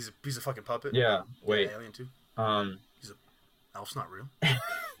 alien. he's a fucking puppet. Yeah. Wait. Yeah, alien too. Elf's not real. What are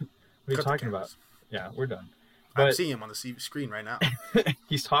you Cut the talking cameras. about? Yeah, we're done. I'm But seeing him on the screen right now.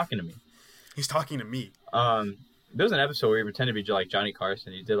 he's talking to me. He's talking to me. There was an episode where he pretended to be like Johnny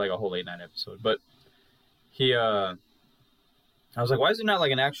Carson. He did like a whole late night episode, but he I was like, why is it not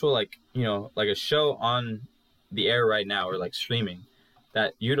like an actual like like a show on the air right now or like streaming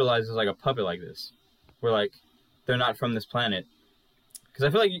that utilizes like a puppet like this, where like they're not from this planet? Because I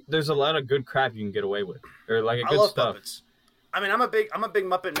feel like there's a lot of good crap you can get away with, or like I good love stuff. puppets. I mean, I'm a big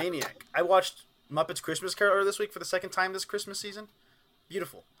Muppet maniac. I watched Muppets Christmas Carol this week for the second time this Christmas season.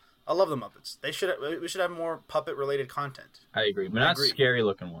 Beautiful. I love the Muppets. We should have more puppet related content. I agree, but not agree. scary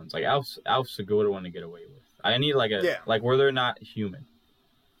looking ones. Like Alf's a good one to get away with. I need like like where they're not human.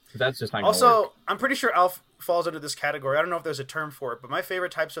 That's just not gonna Also, work. I'm pretty sure Alf falls under this category. I don't know if there's a term for it, but my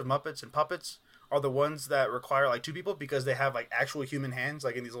favorite types of Muppets and puppets are the ones that require like two people because they have like actual human hands,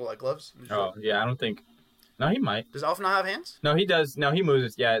 like in these little like gloves. Oh yeah, I don't think. No, he might. Does Alf not have hands? No, he does. No, he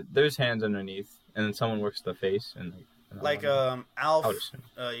moves it. Yeah, there's hands underneath, and then someone works the face and Like I Alf. would assume.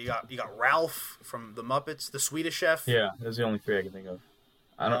 You got Ralph from the Muppets, the Swedish Chef. Yeah, those are the only three I can think of.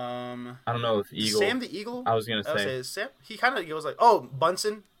 I don't know if Eagle. Sam the Eagle. I was gonna say Sam. He was like,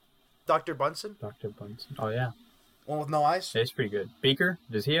 Bunsen, Dr. Bunsen, Dr. Bunsen. Oh yeah, one with no eyes. yeah, he's pretty good. Beaker,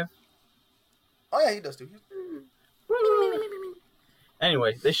 does he have? Oh yeah, he does too.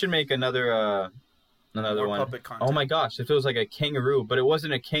 Anyway, they should make another More one. puppet content. Oh my gosh, if it was like a kangaroo, but it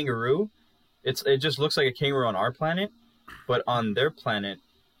wasn't a kangaroo. It just looks like a kangaroo on our planet, but on their planet,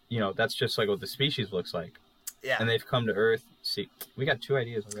 that's just like what the species looks like. Yeah. And they've come to Earth. See, we got 2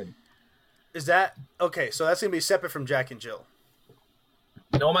 ideas already. Is that okay? So that's gonna be separate from Jack and Jill.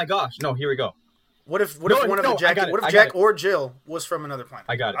 Oh my gosh, no, here we go. What if No, one of no, the Jack? I got it, What if I got Jack it. or Jill was from another planet?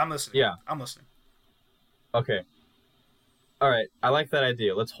 I got it. I'm listening. Yeah. I'm listening. Okay. All right, I like that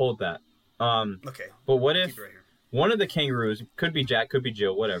idea. Let's hold that. Okay. But what if Keep it right here. one of the kangaroos, could be Jack, could be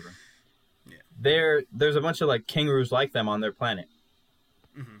Jill, whatever. Yeah. There's a bunch of like kangaroos like them on their planet.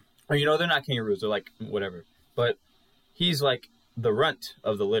 Mm-hmm. Or they're not kangaroos, they're like whatever. But he's like the runt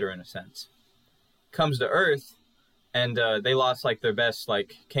of the litter in a sense. Comes to Earth, and they lost like their best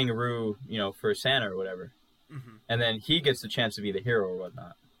like kangaroo, for Santa or whatever. Mm-hmm. And then he gets the chance to be the hero or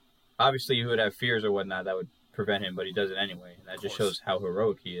whatnot. Obviously, he would have fears or whatnot that would prevent him, but he does it anyway. And that just shows how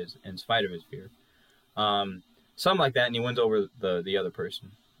heroic he is in spite of his fear. Something like that, and he wins over the other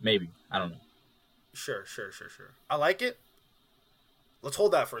person. Maybe. I don't know. Sure. I like it. Let's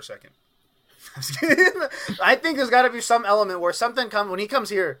hold that for a second. I think there's got to be some element where when he comes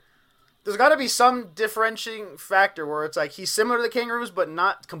here, there's got to be some differentiating factor where it's like he's similar to the kangaroos, but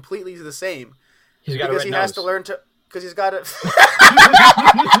not completely the same. He's got Because a red he nose. has to learn to. Because he's got to.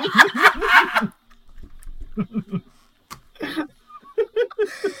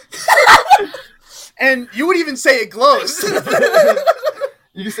 And you would even say it glows.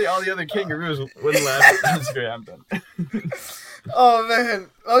 You can say all the other kangaroos wouldn't laugh. That's great. I'm done. Oh man,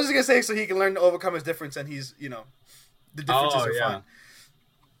 I was just gonna say so he can learn to overcome his difference, and he's the differences are fine.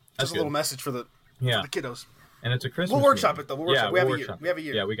 That's Just a little message for the kiddos. And it's a Christmas. We'll workshop movie. it though. We have a year. We have a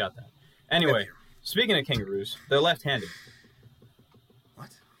year. Yeah, we got that. Anyway, speaking of kangaroos, they're left-handed.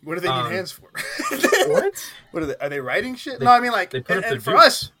 What do they need hands for? What? What are they? Are they writing shit? No, I mean like, they put up and their for dukes.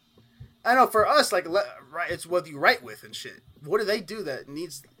 us, I know for us like, it's what you write with and shit. What do they do that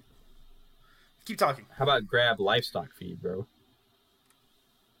needs? Keep talking. How about grab livestock feed, bro?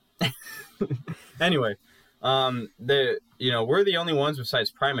 Anyway, we're the only ones besides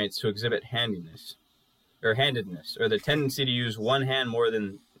primates to exhibit handedness, or the tendency to use one hand more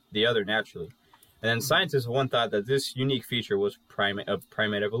than the other naturally. And then scientists once thought that this unique feature was primate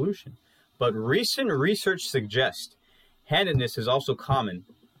evolution. But recent research suggests handedness is also common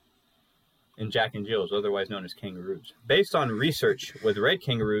in Jack and Jills, otherwise known as kangaroos, based on research with red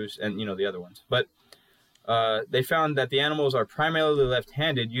kangaroos and the other ones. But they found that the animals are primarily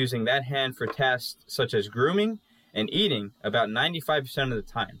left-handed, using that hand for tasks such as grooming and eating about 95% of the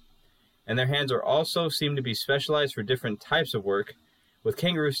time. And their hands are also seem to be specialized for different types of work, with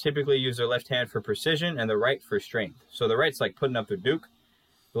kangaroos typically use their left hand for precision and the right for strength. So the right's like putting up their duke.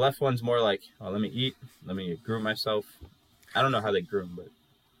 The left one's more like, let me eat, let me groom myself. I don't know how they groom, but...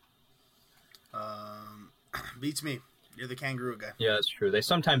 Beats me. You're the kangaroo guy. Yeah, that's true. They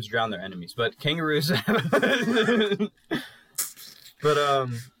sometimes drown their enemies, but kangaroos... But,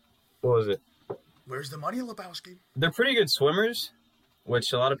 what was it? Where's the money, Lebowski? They're pretty good swimmers,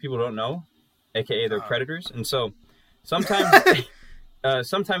 which a lot of people don't know, aka they're predators. And so, sometimes...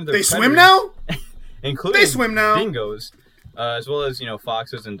 sometimes they swim now. Including They swim now. dingoes. as well as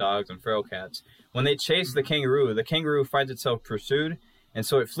foxes and dogs and feral cats. When they chase the kangaroo finds itself pursued, and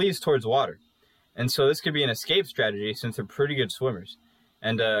so it flees towards water. And so this could be an escape strategy since they're pretty good swimmers.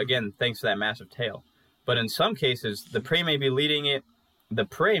 And again, thanks to that massive tail. But in some cases, the prey may be leading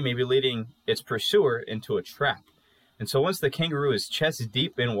its pursuer into a trap. And so once the kangaroo is chest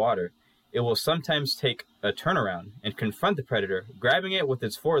deep in water, it will sometimes take a turnaround and confront the predator, grabbing it with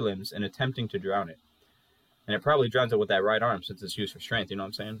its forelimbs and attempting to drown it. And it probably drowns it with that right arm since it's used for strength, you know what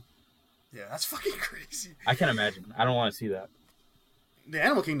I'm saying? Yeah, that's fucking crazy. I can't imagine. I don't want to see that. The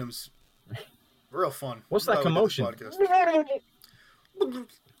animal kingdom's real fun. What's that commotion?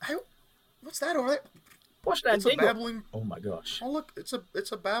 Hey, what's that over there? What's that It's a dingo? babbling. Oh my gosh. Oh look, it's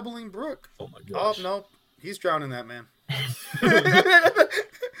a babbling brook. Oh my Oh gosh. no, he's drowning that man.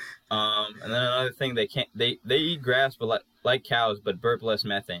 And then another thing, they eat grass, but like cows, but burp less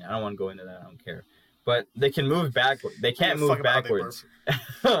methane. I don't want to go into that. I don't care. But they can move backward. They can't Fuck move about how they backwards.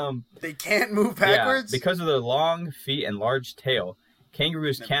 They can't move backwards. Yeah, because of their long feet and large tail,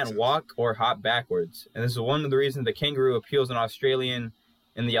 kangaroos That makes can't sense. walk or hop backwards. And this is one of the reasons the kangaroo appeals in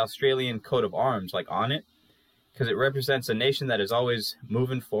the Australian coat of arms, like on it, because it represents a nation that is always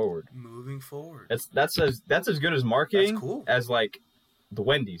moving forward. Moving forward. That's as good as marketing That's cool. as like the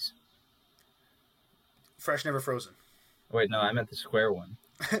Wendy's. Fresh, never frozen. Wait, no, I meant the square one.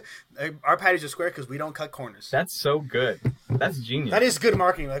 Our patties are square because we don't cut corners. That's so good. That's genius. That is good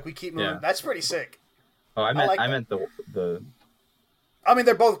marketing. Like we keep moving. Yeah. That's pretty sick. Oh, I meant like I that. meant the I mean,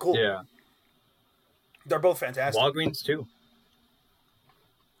 they're both cool. yeah. They're both fantastic. Walgreens too.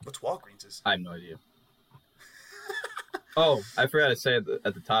 What's Walgreens? I have no idea. Oh, I forgot to say at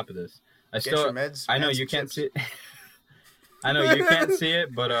the top of this. Get your meds. I know and you some can't chips. see it. I know you can't see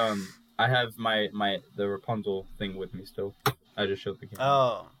it, but I have the Rapunzel thing with me still. I just showed the camera.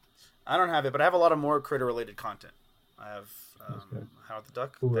 Oh, I don't have it, but I have a lot of more critter related content. I have good. Howard the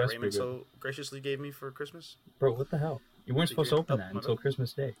Duck Ooh, that that's Raymond pretty so graciously gave me for Christmas. Bro, what the hell? You weren't supposed to open Oh, that my until bad.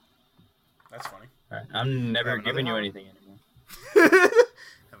 Christmas Day. That's funny. All right, I'm never Have another giving you Howard? anything anymore.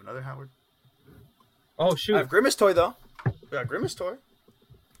 Have another Howard. Oh I shoot! have Grimace toy though. We got Grimace toy.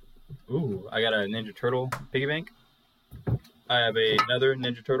 Ooh, I got a Ninja Turtle piggy bank. I have another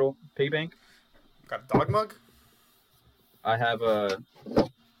Ninja Turtle piggy bank. Got a dog mug. I have a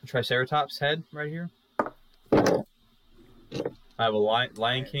Triceratops head right here. I have a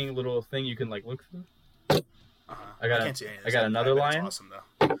Lion King little thing you can like look through. I can't see any of this. got another bet it's lion. Awesome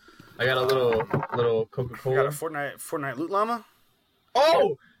though. I got a little I got Coca-Cola. a Fortnite loot llama.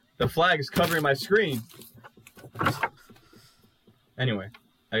 Oh! The flag is covering my screen. Anyway,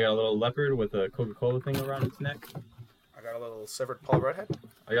 I got a little leopard with a Coca-Cola thing around its neck. I got a little severed Paul Redhead.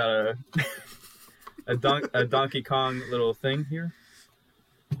 I got a Donkey Kong little thing here.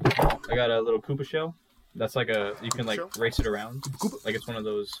 I got a little Koopa shell. That's like you can like Koopa shell? race it around. Like it's one of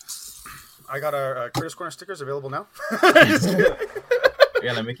those. I got our Critters Corner stickers available now. I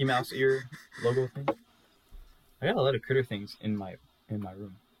got a Mickey Mouse ear logo thing. I got a lot of critter things in my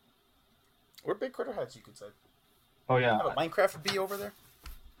room. We're big critter heads, you could say. Oh I yeah, have a Minecraft bee over there.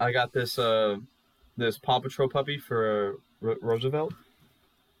 I got this this Paw Patrol puppy for Roosevelt.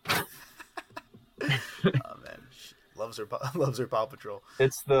 Oh man, loves her Paw Patrol.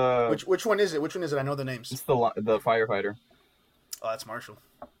 It's the Which one is it? Which one is it? I know the names. it's the firefighter. Oh, that's Marshall.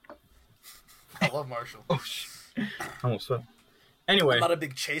 I love Marshall. Oh shit! Almost fell. Anyway, I'm not a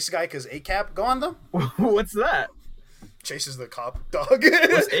big Chase guy because ACAP. Go on them. what's that? Chase is the cop dog.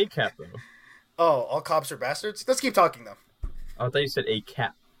 What's ACAP though? Oh, all cops are bastards. Let's keep talking though. Oh, I thought you said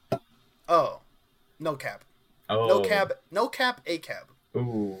ACAP. Oh, no cap. Oh, No cab. No cap. A cab.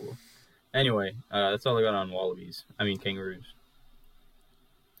 Ooh. Anyway, that's all I got on wallabies. I mean kangaroos.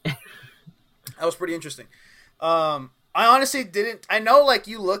 That was pretty interesting. I honestly didn't. I know, like,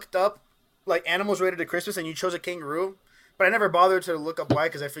 you looked up like animals related to Christmas, and you chose a kangaroo, but I never bothered to look up why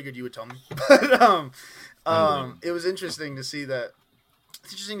because I figured you would tell me. But it was interesting to see that.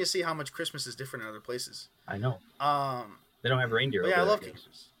 It's interesting to see how much Christmas is different in other places. I know. But They don't have reindeer. yeah, I over love there,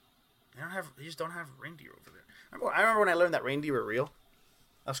 guess. kangaroos. They just don't have reindeer over there. I remember when I learned that reindeer were real.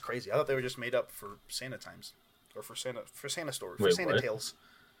 That was crazy. I thought they were just made up for Santa times, or for Santa stories, for Wait, Santa what? tales.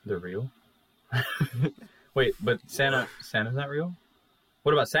 They're real. Wait, but Santa's not real.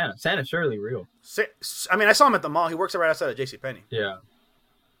 What about Santa? Santa's surely real. I mean, I saw him at the mall. He works right outside of JCPenney. Yeah.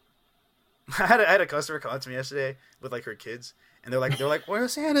 I had a customer come up to me yesterday with like her kids, and they're like,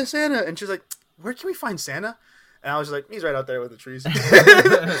 "Where's Santa? Santa?" And she's like, "Where can we find Santa?" And I was like, "He's right out there with the trees."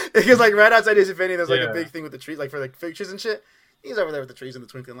 Because like right outside JCPenney, there's like Yeah. a big thing with the trees, like for like pictures and shit. He's over there with the trees and the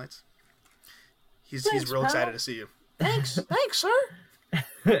twinkling lights. He's real excited to see you. Thanks,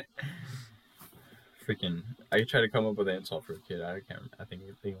 sir. freaking. I tried to come up with an insult for a kid. I can't. I think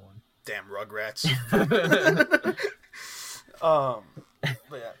you think one. Damn Rugrats. But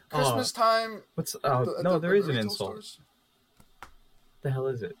yeah, Christmas time. What's? Oh no, there is an retail insult. stores. What the hell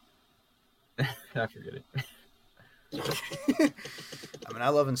is it? I forget it. I mean, I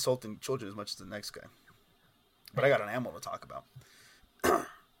love insulting children as much as the next guy. But I got an animal to talk about.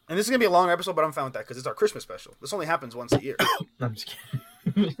 And this is going to be a long episode, but I'm fine with that because it's our Christmas special. This only happens once a year. I'm just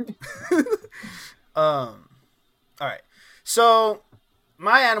kidding. All right. So,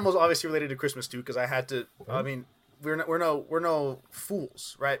 my animal is obviously related to Christmas too because I had to. I mean, we're no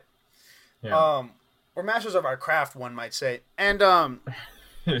fools, right? Yeah. We're masters of our craft, one might say. And a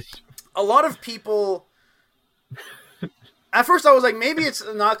lot of people. At first, I was like, maybe it's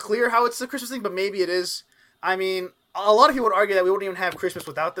not clear how it's the Christmas thing, but maybe it is. I mean, a lot of people would argue that we wouldn't even have Christmas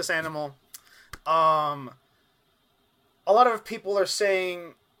without this animal. A lot of people are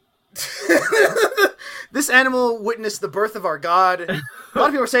saying this animal witnessed the birth of our God. A lot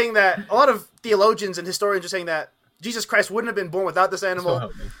of people are saying that. A lot of theologians and historians are saying that Jesus Christ wouldn't have been born without this animal. So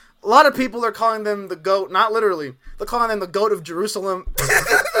help me. A lot of people are calling them the goat, not literally. They're calling them the goat of Jerusalem.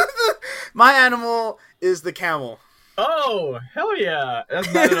 My animal is the camel. Oh, hell yeah.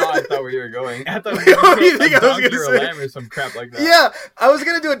 That's not at all I thought where you were going. I thought What do you think I was donkey gonna or a say? lamb or some crap like that. Yeah, I was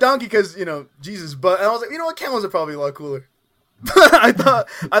going to do a donkey because, Jesus, but I was like, you know what, camels are probably a lot cooler. I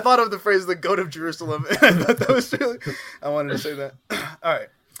thought of the phrase the goat of Jerusalem, and I thought that was really, I wanted to say that. All right.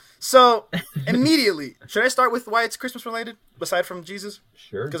 So, immediately, should I start with why it's Christmas related, aside from Jesus?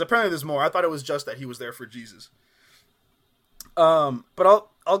 Sure. Because apparently there's more. I thought it was just that he was there for Jesus. But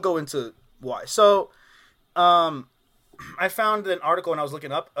I'll go into why. So, I found an article when I was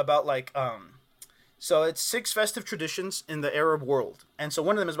looking up about so it's 6 festive traditions in the Arab world, and so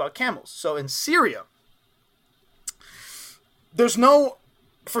one of them is about camels. So in Syria,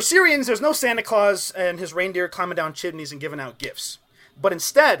 for Syrians, there's no Santa Claus and his reindeer climbing down chimneys and giving out gifts. But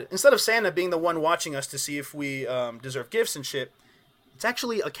instead of Santa being the one watching us to see if we deserve gifts and shit, it's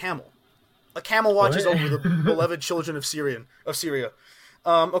actually a camel. A camel watches over the beloved children of Syria.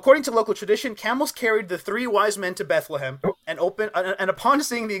 According to local tradition, camels carried the 3 wise men to Bethlehem, and upon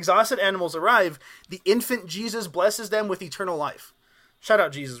seeing the exhausted animals arrive, the infant Jesus blesses them with eternal life. Shout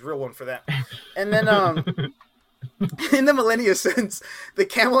out Jesus, real one for that. And then, in the millennia since, the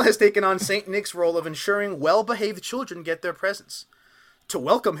camel has taken on Saint Nick's role of ensuring well-behaved children get their presents. To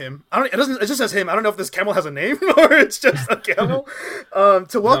welcome him, it just says him. I don't know if this camel has a name or it's just a camel.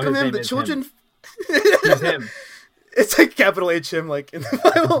 To welcome him, the children. It's him. It's like capital H him, like in the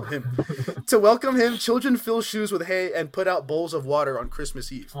Bible. Him. To welcome him, children fill shoes with hay and put out bowls of water on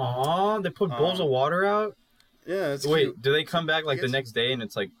Christmas Eve. Aw, they put bowls of water out? Yeah, it's Wait, cute. do they come back the next day and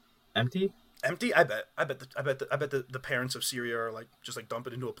it's empty? Empty? I bet the parents of Syria are just dump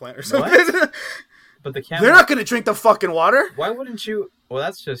it into a plant or something. What? But the camel. They're not gonna drink the fucking water. Why wouldn't you? Well,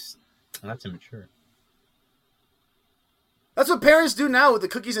 that's immature. That's what parents do now with the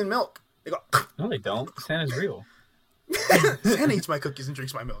cookies and milk. They go. No, they don't. Santa's real. Santa eats my cookies and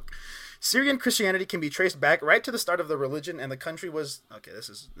drinks my milk. Syrian Christianity can be traced back right to the start of the religion, and the country was okay. This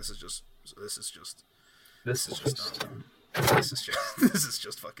is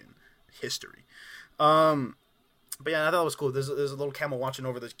just fucking history. But yeah, I thought it was cool. There's a little camel watching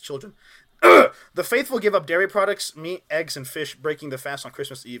over the children. The faithful give up dairy products, meat, eggs, and fish, breaking the fast on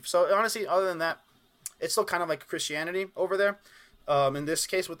Christmas Eve. So honestly, other than that, it's still kind of like Christianity over there. In this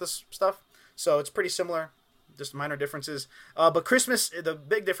case with this stuff, so it's pretty similar. Just minor differences. But Christmas, the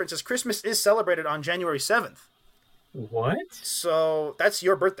big difference is Christmas is celebrated on January 7th. What? So that's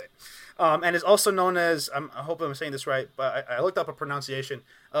your birthday. And is also known as, I hope I'm saying this right, but I looked up a pronunciation.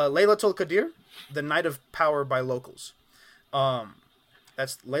 Laylatul Qadr, the Night of Power by locals.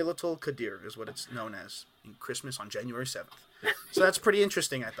 That's Laylatul Qadr is what it's known as in Christmas on January 7th. So that's pretty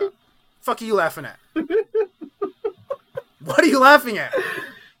interesting, I thought. Fuck are you laughing at? What are you laughing at?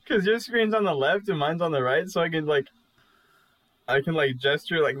 Because your screen's on the left and mine's on the right, so I can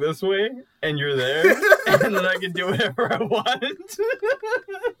gesture this way, and you're there, and then I can do whatever I want.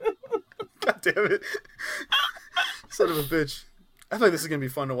 God damn it. Son of a bitch. I feel like this is going to be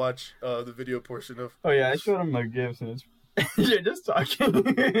fun to watch the video portion of. Oh yeah, I showed him my gifts, and it's you're just talking.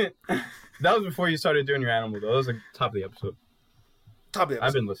 That was before you started doing your animal, though. That was top of the episode. Top of the episode.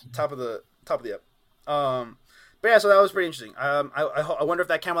 I've been listening. Top of the ep. But yeah, so that was pretty interesting. I wonder if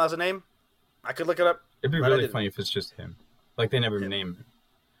that camel has a name. I could look it up. It'd be really funny if it's just him. They never name him.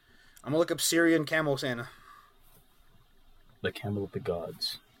 I'm gonna look up Syrian camel Santa. The camel of the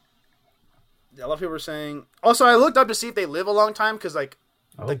gods. A lot of people were saying. Also, I looked up to see if they live a long time because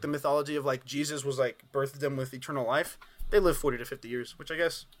the mythology of Jesus was birthed them with eternal life. They live 40 to 50 years, which I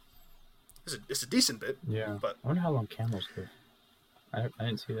guess It's a decent bit. Yeah. But I wonder how long camels live. I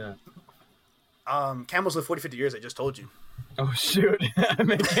didn't see that. Camels live 40, 50 years. I just told you. Oh shoot! I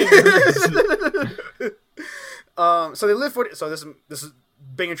made kangaroos. So they live 40. So this is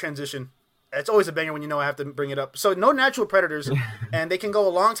banger transition. It's always a banger when you know I have to bring it up. So no natural predators, and they can go a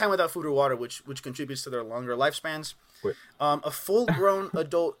long time without food or water, which contributes to their longer lifespans. Wait. A full-grown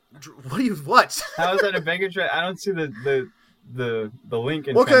adult. What? How is that a banger? I don't see the link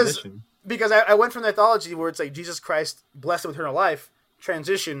in Well, transition. because I went from the mythology where it's like Jesus Christ blessed with eternal life,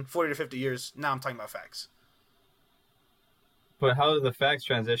 transition 40 to 50 years. Now I'm talking about facts. But how does the facts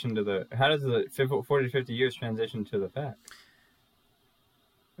transition to the? How does the 40 to 50 years transition to the fact?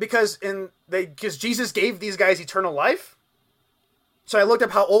 Because Jesus gave these guys eternal life. So I looked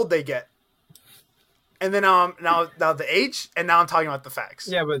up how old they get. And then now the age, and now I'm talking about the facts.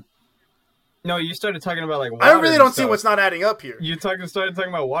 Yeah, but no, you started talking about like water. I really don't see stuff. what's not adding up here. You started talking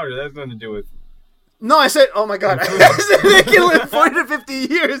about water. That has nothing to do with. No, I said, oh my god, I said they can live 40 to 50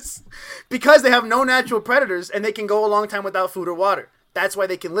 years because they have no natural predators and they can go a long time without food or water. That's why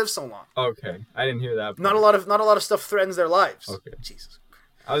they can live so long. Okay, I didn't hear that. Not a lot of stuff threatens their lives. Okay. Jesus.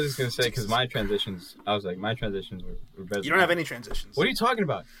 I was just gonna say because my transitions were better. You don't have any transitions. What are you talking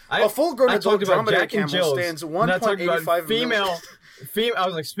about? A full-grown I adult talked about dromedary Jack and camel Jills. stands And I talked about 1.85 female. I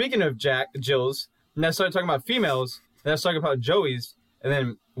was like, speaking of Jills, and I started talking about females. Then I started talking about Joeys, and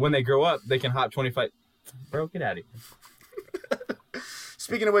then when they grow up, they can hop 25. Bro, get out of here.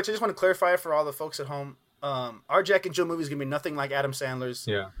 Speaking of which, I just want to clarify for all the folks at home. Our Jack and Jill movie is going to be nothing like Adam Sandler's.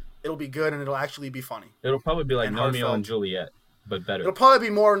 Yeah. It'll be good and it'll actually be funny. It'll probably be like And Romeo heartfelt. and Juliet, but better. It'll probably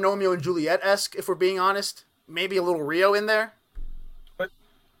be more Romeo and Juliet-esque, if we're being honest. Maybe a little Rio in there. But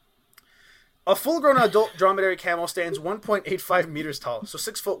a full-grown adult dromedary camel stands 1.85 meters tall, so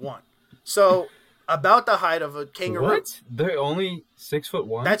 6'1". So about the height of a kangaroo. What? They're only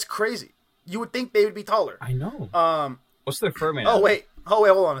 6'1"? That's crazy. You would think they would be taller. I know. What's their fur made out Oh of? wait, hold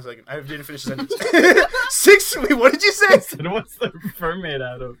on a second. I didn't finish the sentence. 6 feet. What did you say? What's their fur made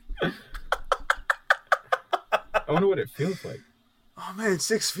out of? I wonder what it feels like. Oh man,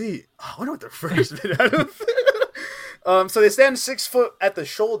 6 feet. Oh, I wonder what their fur is made out of. So they stand 6 foot at the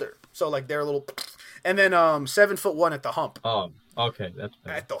shoulder. So like they're a little, and then 7'1" at the hump. Oh, okay, that's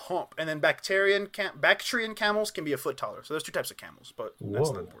better. At the hump, and then Bactrian camels can be a foot taller. So there's two types of camels, but that's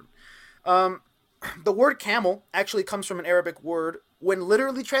Whoa. not important. The word camel actually comes from an Arabic word. When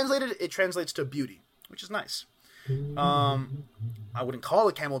literally translated, it translates to beauty, which is nice. I wouldn't call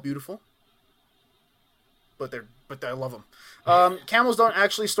a camel beautiful, but I love them. Camels don't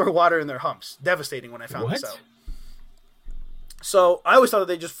actually store water in their humps. Devastating when I found this What? out. So I always thought that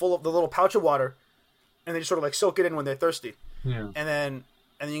they just full of the little pouch of water, and they just sort of like soak it in when they're thirsty, Yeah. and then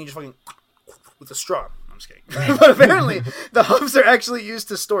you can just fucking with a straw. I'm just kidding. But apparently, the humps are actually used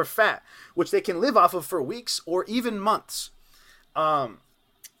to store fat, which they can live off of for weeks or even months. And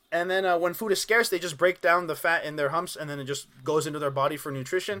then when food is scarce, they just break down the fat in their humps, and then it just goes into their body for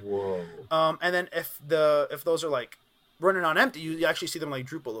nutrition. Whoa. And then if those are like running on empty, you actually see them like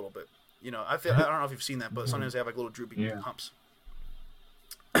droop a little bit. You know, I don't know if you've seen that, but sometimes they have like little drooping humps.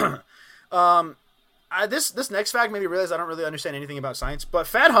 This next fact made me realize I don't really understand anything about science, but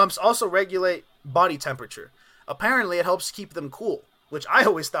fat humps also regulate body temperature. Apparently, it helps keep them cool, which I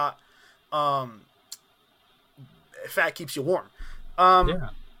always thought fat keeps you warm. Yeah.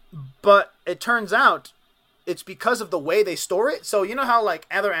 But it turns out it's because of the way they store it. So you know how like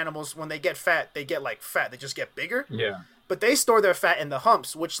other animals, when they get fat, they get like fat, they just get bigger. Yeah. But they store their fat in the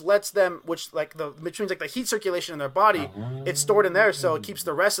humps, which means like the heat circulation in their body, it's stored in there, so it keeps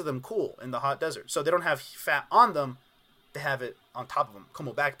the rest of them cool in the hot desert. So they don't have fat on them; they have it on top of them,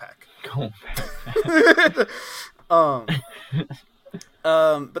 como backpack.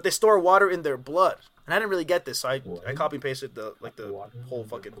 But they store water in their blood, and I didn't really get this, so I copy and pasted the whole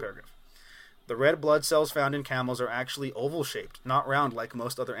fucking paragraph. The red blood cells found in camels are actually oval shaped, not round like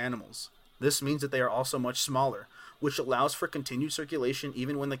most other animals. This means that they are also much smaller, which allows for continued circulation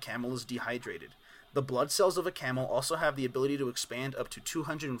even when the camel is dehydrated. The blood cells of a camel also have the ability to expand up to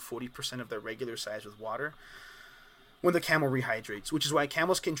 240% of their regular size with water when the camel rehydrates, which is why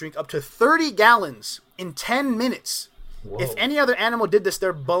camels can drink up to 30 gallons in 10 minutes. Whoa. If any other animal did this,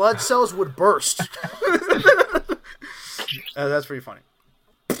 their blood cells would burst. That's pretty funny.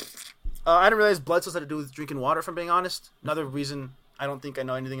 I didn't realize blood cells had to do with drinking water, if I'm being honest. Another reason I don't think I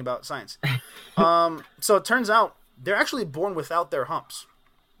know anything about science. So it turns out they're actually born without their humps.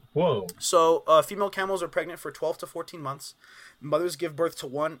 Whoa. So female camels are pregnant for 12 to 14 months. Mothers give birth to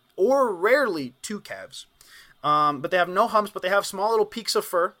 1 or rarely 2 calves. But they have no humps, but they have small little peaks of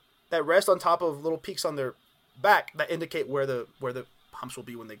fur that rest on top of little peaks on their back that indicate where the humps will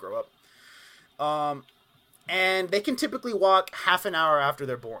be when they grow up. And they can typically walk half an hour after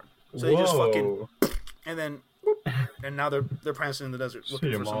they're born. So they just fucking, and then, whoop, and now they're prancing in the desert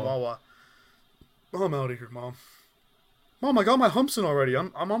looking for some Wawa. Oh, I'm out of here, Mom. Mom, I got my humps in already.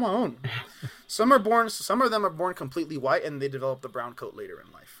 I'm on my own. Some of them are born completely white, and they develop the brown coat later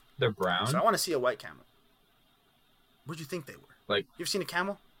in life. They're brown? So I want to see a white camel. What'd you think they were? Like, you ever seen a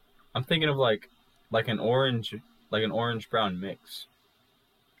camel? I'm thinking of like an orange brown mix.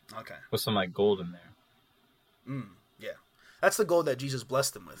 Okay. With some like gold in there. Yeah. That's the gold that Jesus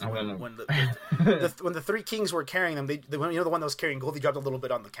blessed them with. When the three kings were carrying them, the one that was carrying gold, he dropped a little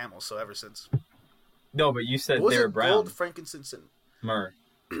bit on the camels. So ever since. No, but you said they were brown. Gold, frankincense, and myrrh.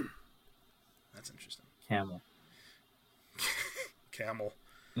 That's interesting. Camel. Camel.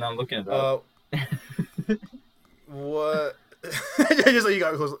 No, I'm looking it up. What? Just like you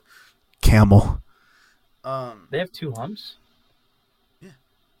got close. Camel. They have 2 humps. Yeah,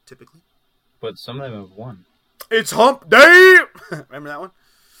 typically. But some of them have 1. It's hump day! Remember that one?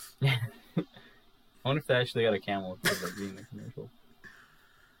 I wonder if they actually got a camel because like being the commercial.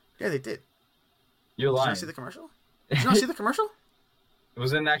 Yeah, they did. You're lying. Did you not see the commercial? Did you not see the commercial?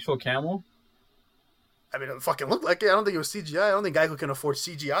 Was it an actual camel? I mean, it fucking looked like it. I don't think it was CGI. I don't think Geico can afford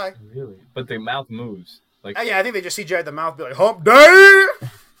CGI. Really? But the mouth moves. Like, yeah, I think they just CGI'd the mouth, be like, hump day!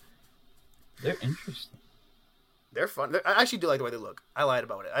 They're interesting. They're fun. I actually do like the way they look. I lied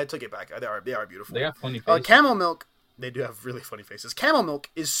about it. I took it back. They are beautiful. They got funny faces. Camel milk, they do have really funny faces. Camel milk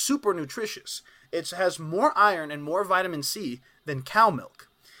is super nutritious. It has more iron and more vitamin C than cow milk.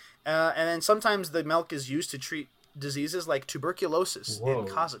 And then sometimes the milk is used to treat diseases like tuberculosis in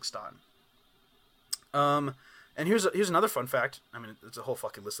Kazakhstan. And here's another fun fact. I mean, it's a whole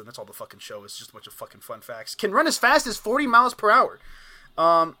fucking list, and that's all the fucking show. It's just a bunch of fucking fun facts. Can run as fast as 40 miles per hour.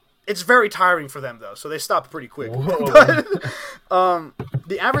 It's very tiring for them, though, so they stop pretty quick. But,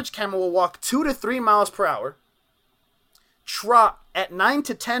 the average camel will walk 2 to 3 miles per hour, trot at 9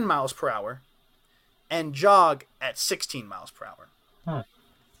 to 10 miles per hour, and jog at 16 miles per hour.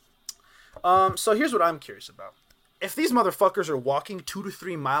 So here's what I'm curious about. If these motherfuckers are walking 2 to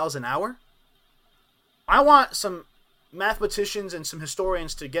 3 miles an hour, I want some mathematicians and some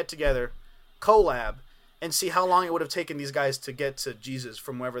historians to get together, collab, and see how long it would have taken these guys to get to Jesus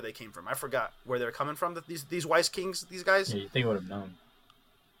from wherever they came from. I forgot where they're coming from, these wise kings, these guys. Yeah, you think I would have known.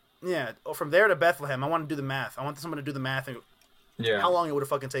 Yeah, from there to Bethlehem, I want to do the math. I want someone to do the math and how long it would have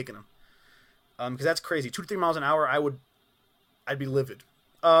fucking taken them. Because that's crazy. 2 to 3 miles an hour, I'd be livid.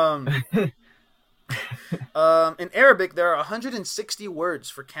 In Arabic, there are 160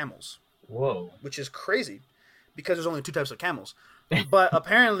 words for camels. Whoa. Which is crazy because there's only 2 types of camels. But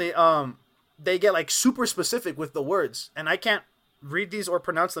apparently, they get like super specific with the words. And I can't read these or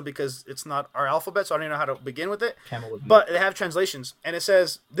pronounce them because it's not our alphabet, so I don't even know how to begin with it. But they have translations. And it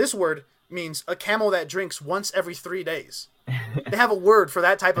says, this word means a camel that drinks once every 3 days. They have a word for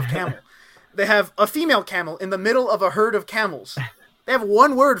that type of camel. They have a female camel in the middle of a herd of camels. They have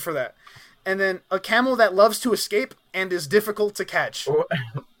one word for that. And then a camel that loves to escape and is difficult to catch.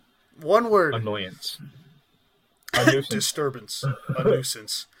 One word. Annoyance. A nuisance. Disturbance. A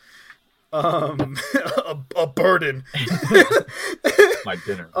nuisance. A burden. My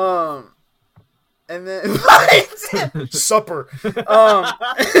dinner. And then supper.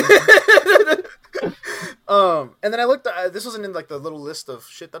 And then I looked. This wasn't in like the little list of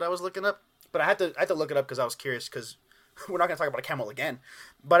shit that I was looking up, but I had to look it up because I was curious. Because we're not gonna talk about a camel again.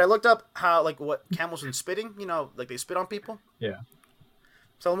 But I looked up how what camels and spitting. Like they spit on people. Yeah.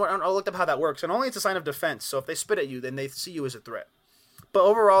 So I looked up how that works, and only it's a sign of defense. So if they spit at you, then they see you as a threat. But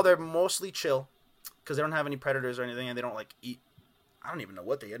overall, they're mostly chill because they don't have any predators or anything, and they don't eat. I don't even know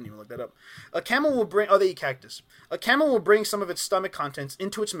what they eat. I didn't even look that up. A camel will bring... Oh, they eat cactus. A camel will bring some of its stomach contents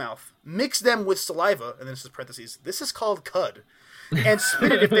into its mouth, mix them with saliva, and then this is parentheses. This is called cud, and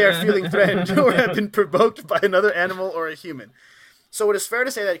spit it if they are feeling threatened or have been provoked by another animal or a human. So it is fair to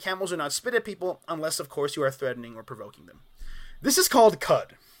say that camels do not spit at people unless, of course, you are threatening or provoking them. This is called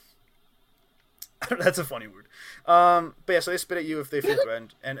cud. That's a funny word. But yeah, so they spit at you if they feel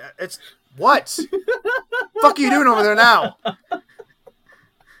threatened. And it's... What? Fuck are you doing over there now?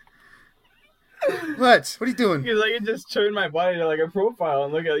 What? What are you doing? Because I can just turn my body to a profile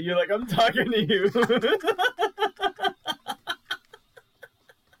and look at you like I'm talking to you.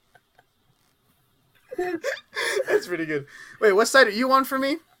 That's pretty good. Wait, what side are you on for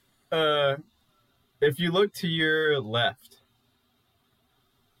me? If you look to your left.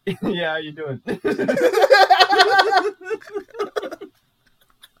 Yeah, how you doing?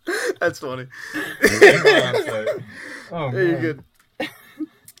 That's funny. Oh, you're good.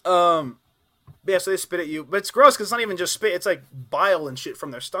 Yeah, so they spit at you, but it's gross because it's not even just spit; it's like bile and shit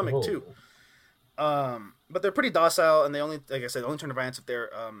from their stomach too. But they're pretty docile, and they only, like I said, only turn to violence if they're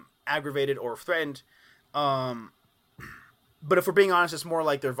aggravated or threatened. But if we're being honest, it's more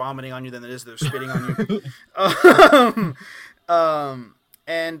like they're vomiting on you than it is they're spitting on you.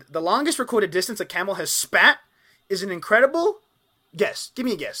 And the longest recorded distance a camel has spat is an incredible guess. Give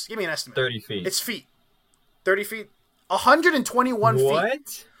me a guess. Give me an estimate. 30 feet. It's feet. 30 feet. 121 feet.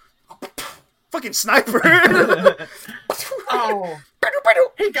 What? Fucking sniper. Oh.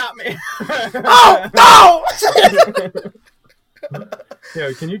 He got me. Oh, no!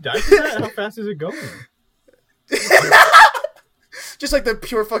 Yo, can you dive to that? How fast is it going? Just like the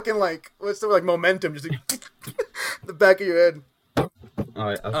pure fucking, like, what's the, like, momentum, just like, the back of your head.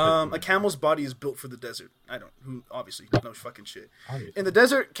 A camel's body is built for the desert. Obviously, no fucking shit. Obviously. In the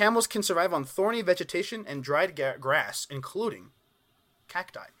desert, camels can survive on thorny vegetation and dried grass, including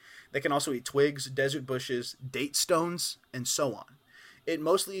cacti. They can also eat twigs, desert bushes, date stones, and so on. It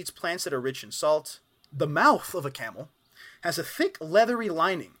mostly eats plants that are rich in salt. The mouth of a camel has a thick, leathery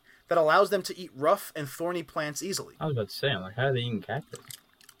lining that allows them to eat rough and thorny plants easily. I was about to say, I'm like, how are they eating cactus?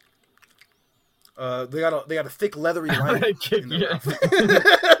 They got a thick, leathery lining in their mouth.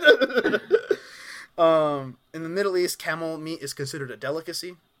 In the Middle East, camel meat is considered a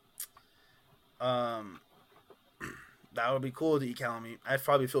delicacy. That would be cool to eat camel meat. I'd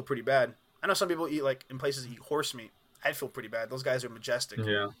probably feel pretty bad. I know some people eat, like, in places eat horse meat. I'd feel pretty bad. Those guys are majestic. Yeah.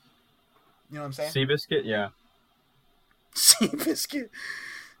 You know what I'm saying? Seabiscuit, yeah. Seabiscuit.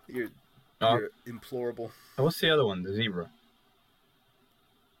 You're implorable. What's the other one? The zebra.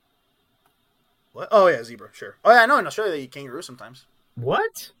 What? Oh, yeah, zebra, sure. Oh, yeah, I know in Australia they eat kangaroo sometimes.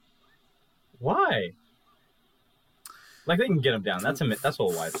 What? Why? Like, they can get them down. That's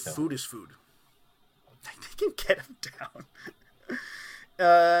what wives tell. Food is food. They can get them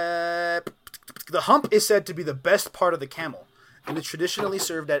down. The hump is said to be the best part of the camel, and it's traditionally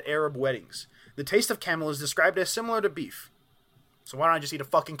served at Arab weddings. The taste of camel is described as similar to beef. So why don't I just eat a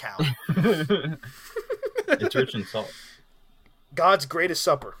fucking cow? It's rich in salt. God's greatest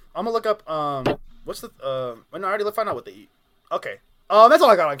supper. I'm gonna look up. What's the? No, I already found out what they eat. Okay. That's all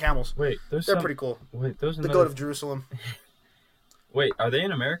I got on camels. Wait, they're pretty cool. Wait, there's the goat of Jerusalem. Wait, are they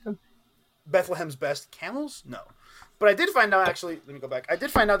in America? Bethlehem's best camels? No. But I did find out, actually, let me go back. I did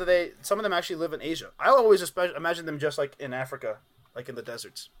find out that some of them actually live in Asia. I always imagine them just like in Africa, like in the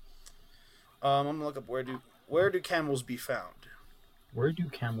deserts. I'm going to look up where do camels be found? Where do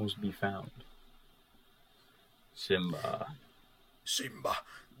camels be found? Simba.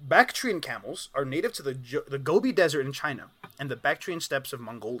 Bactrian camels are native to the Gobi Desert in China and the Bactrian steppes of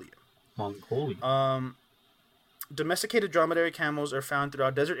Mongolia. Domesticated dromedary camels are found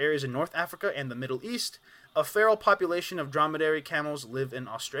throughout desert areas in North Africa and the Middle East. A feral population of dromedary camels live in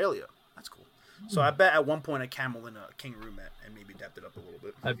Australia. That's cool. So I bet at one point a camel and a kangaroo met and maybe dapped it up a little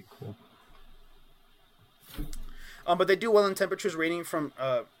bit. That'd be cool. But they do well in temperatures ranging from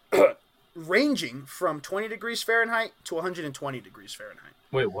 20 degrees Fahrenheit to 120 degrees Fahrenheit.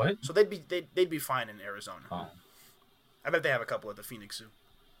 Wait, what? So they'd be fine in Arizona. Oh. I bet they have a couple at the Phoenix Zoo.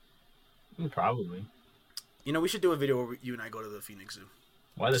 Probably. You know, we should do a video where you and I go to the Phoenix Zoo.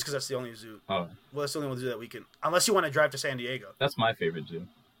 Why? Just because that's the only zoo. Oh. Well, that's the only one zoo that we can. Unless you want to drive to San Diego. That's my favorite zoo.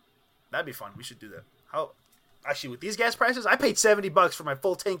 That'd be fun. We should do that. Actually, with these gas prices, I paid $70 for my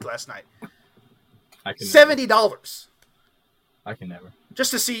full tank last night. $70. I can never.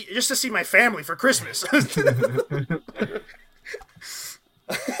 Just to see my family for Christmas.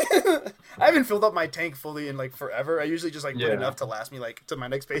 I haven't filled up my tank fully in like forever. I usually just like put enough to last me like to my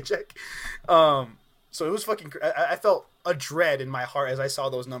next paycheck. So it was fucking. I felt a dread in my heart as I saw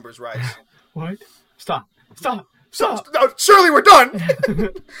those numbers rise. What? Stop! No, surely we're done.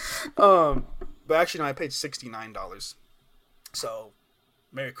 But actually, no. I paid $69. So,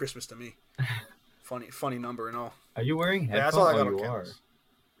 Merry Christmas to me. Funny number and all. Are you wearing headphones? Yeah, that's all I got on you cameras.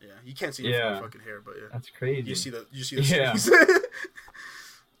 Are. Yeah, you can't see my fucking hair, but yeah. That's crazy. You see the strings.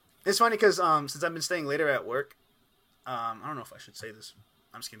 It's funny because since I've been staying later at work, I don't know if I should say this.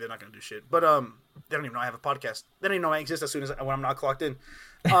 I'm just kidding. They're not gonna do shit. But they don't even know I have a podcast. They don't even know I exist as soon as when I'm not clocked in.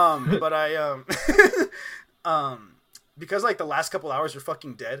 But I because like the last couple hours are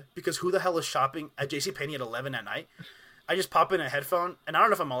fucking dead. Because who the hell is shopping at JCPenney at 11 at night? I just pop in a headphone, and I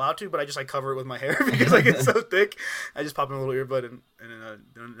don't know if I'm allowed to, but I just like cover it with my hair because like it's so thick. I just pop in a little earbud and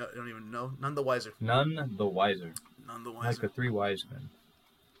don't even know. None the wiser. None the wiser. Like the three wise men.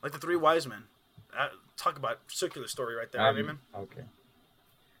 Like the three wise men. Talk about circular story right there, Raymond. Okay.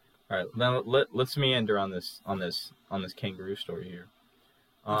 All right. Now let's meander on this kangaroo story here.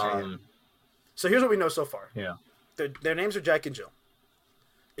 So here's what we know so far. Yeah. Their names are Jack and Jill.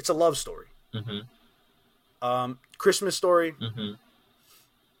 It's a love story. Mm-hmm. Christmas story. Mm-hmm.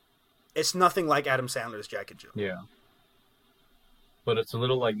 It's nothing like Adam Sandler's Jack and Jill. Yeah. But it's a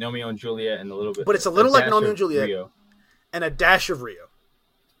little like Romeo and Juliet and a little bit... But it's a little like dash Romeo of and Juliet. Rio. And a dash of Rio.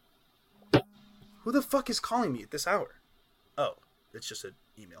 Who the fuck is calling me at this hour? Oh, it's just an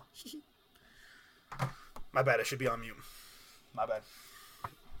email. My bad, I should be on mute. My bad.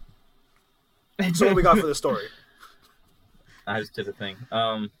 So what we got for the story? I just did a thing.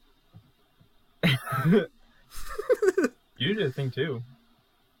 You did a thing too.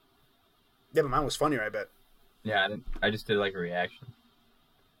 Yeah, but mine was funnier, I bet. Yeah, I just did like a reaction.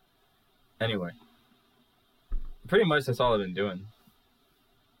 Anyway. Pretty much that's all I've been doing.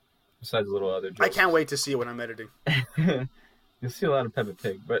 Besides a little other jokes. I can't wait to see it when I'm editing. You'll see a lot of Peppa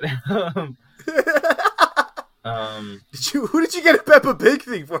Pig, but Who did you get a Peppa Pig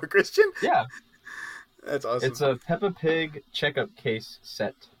thing for, Christian? yeah. That's awesome. It's a Peppa Pig checkup case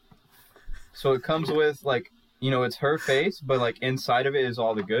set. So it comes with like, it's her face, but like inside of it is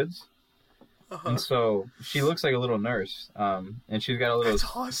all the goods. Uh-huh. And so she looks like a little nurse. And she's got a little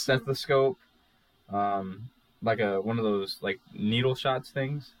awesome. stethoscope, like one of those like needle shots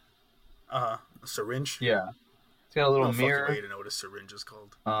things. A syringe? Yeah. It's got a little Oh, mirror. fucking way to know what a syringe is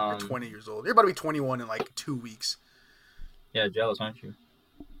called. You're 20 years old. You're about to be 21 in like 2 weeks. Yeah, jealous, aren't you?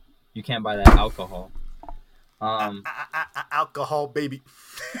 You can't buy that alcohol. Alcohol, baby.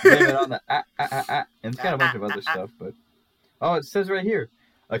 Blame it on the and it's got a bunch of other stuff, but it says right here,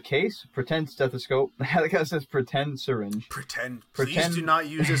 a case, pretend stethoscope. The guy says pretend syringe. Pretend. Please do not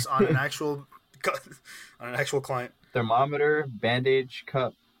use this on an actual client. Thermometer, bandage,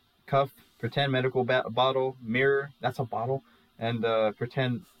 cuff, pretend medical bottle, mirror. That's a bottle, and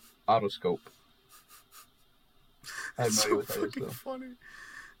pretend otoscope. I have no idea what that is, fucking though. funny.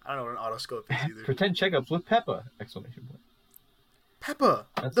 I don't know what an otoscope is either. Pretend checkups with Peppa! Exclamation point. Peppa,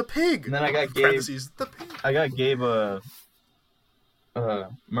 the pig. And then I got Gabe. Parentheses, the pig. I got Gabe a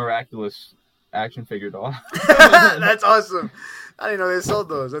miraculous action figure doll. That's awesome. I didn't know they sold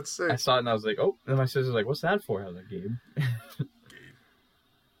those. That's sick. I saw it and I was like, oh. And my sister's like, what's that for? I was like, Gabe.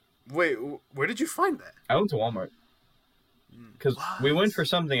 Wait, where did you find that? I went to Walmart. Because we went for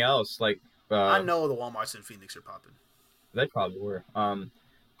something else. Like I know the Walmarts in Phoenix are popping. They probably were.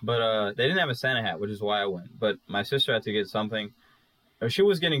 But they didn't have a Santa hat, which is why I went. But my sister had to get something. She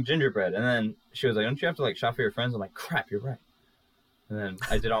was getting gingerbread. And then she was like, don't you have to like shop for your friends? I'm like, crap, you're right. And then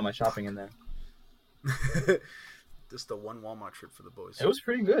I did all my shopping in there. Just the one Walmart trip for the boys. It was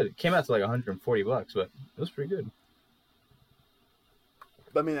pretty good. It came out to like $140, but it was pretty good.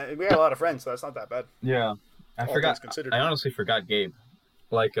 I mean, we had a lot of friends, so that's not that bad. Yeah. I All forgot. things considered. I honestly forgot Gabe.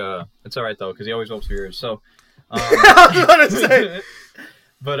 Like, it's all right though, because he always votes for yours. So, I was gonna say.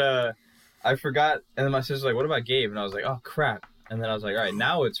 But I forgot, and then my sister's like, "What about Gabe?" And I was like, "Oh crap!" And then I was like, "All right,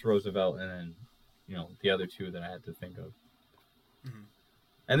 now it's Roosevelt, and then the other two that I had to think of." Mm-hmm.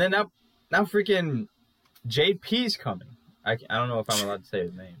 And then now freaking JP's coming. I don't know if I'm allowed to say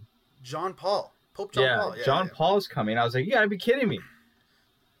his name. John Paul, Pope John Paul. Yeah, John Paul's coming. I was like, "You gotta be kidding me!"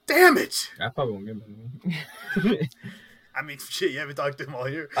 Damn it! I probably won't give him. I mean, shit, you haven't talked to him all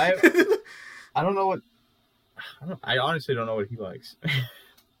year. I don't know what. I honestly don't know what he likes.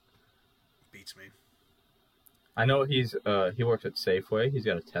 Beats me. I know he works at Safeway. He's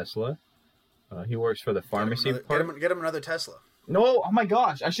got a Tesla. He works for the pharmacy part. Get him another Tesla. No, oh my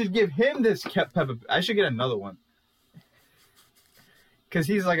gosh! I should give him this Peppa. I should get another one. Because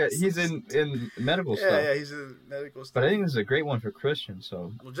he's in medical stuff. Yeah, he's in medical stuff. But I think this is a great one for Christian.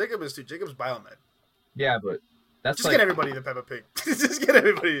 So. Well, Jacob is too. Jacob's biomed. Yeah, but that's just get everybody the Peppa Pig. Just get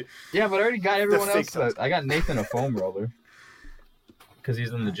everybody. Yeah, but I already got everyone else. I got Nathan a foam roller. Because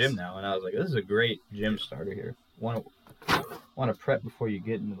he's in the gym now, and I was like, "This is a great gym starter here. Want to prep before you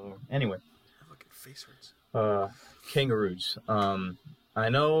get into the anyway." My fucking face hurts. Kangaroos. I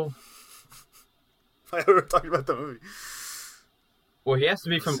know. I heard talking about the movie. Well, he has to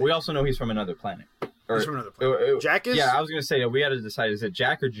be from. We also know he's from another planet. He's from another planet. Jack is. Yeah, I was gonna say we had to decide: is it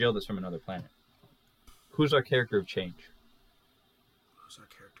Jack or Jill that's from another planet? Who's our character of change? Who's our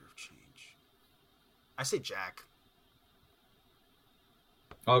character of change? I say Jack.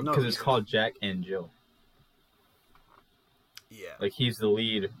 Oh, because it's called Jack and Jill. Yeah. Like he's the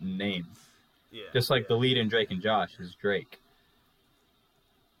lead name. Yeah. Just like the lead in Drake and Josh is Drake.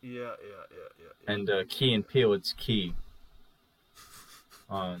 Yeah. And Key and Peele, it's Key.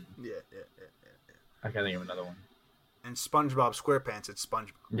 Yeah. I can't think of another one. And SpongeBob SquarePants, it's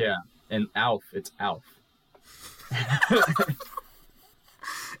SpongeBob. Yeah. And Alf, it's Alf.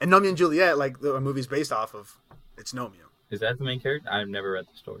 And Romeo and Juliet, like the movie's based off of, it's Romeo. Is that the main character? I've never read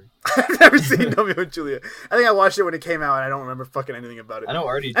the story. I've never seen Romeo and Juliet. I think I watched it when it came out, and I don't remember fucking anything about it. I know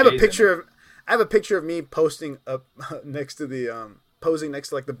RDJ. I have a picture of me posting up next to the posing next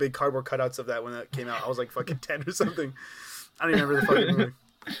to like the big cardboard cutouts of that when that came out. I was like fucking 10 or something. I don't even remember the fucking movie.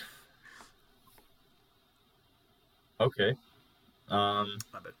 Okay. My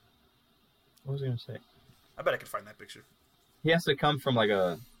bad. What was I gonna say? I bet I could find that picture. He has to come from like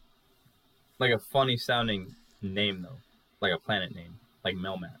a funny sounding name though, like a planet name, like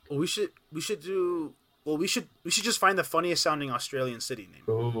Melmac. Well, we should just find the funniest sounding Australian city name.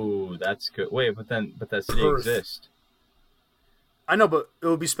 Ooh, that's good. Wait, but that city Perth. exists. I know, but it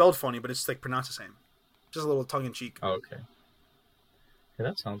would be spelled funny, but it's like pronounced the same. Just a little tongue in cheek. Oh, okay. Yeah,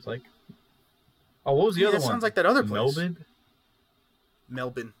 that sounds like. Oh, what was the other that one? sounds like that other place.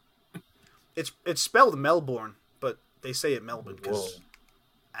 Melbourne. It's spelled Melbourne, but they say it Melbourne Whoa. because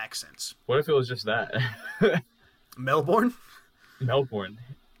accents. What if it was just that? Melbourne? Melbourne.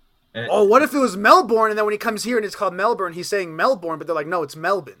 And, Oh, what if it was Melbourne, and then when he comes here and it's called Melbourne, he's saying Melbourne, but they're like, no, it's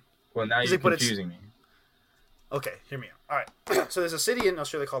Melbourne. well, now He's you're like, but it's- confusing me. Okay, hear me out. All right. So there's a city in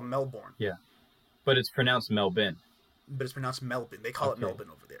Australia called Melbourne, But it's pronounced Melbourne. but it's pronounced Melbourne. They call it Okay. Melbourne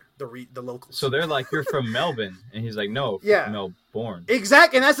over there. The locals. So they're like, you're from Melbourne. And he's like, no, Yeah. Melbourne.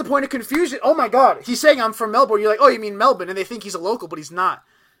 Exactly, and that's the point of confusion. Oh my god, he's saying I'm from Melbourne. You're like, oh, you mean Melbourne, and they think he's a local, but he's not.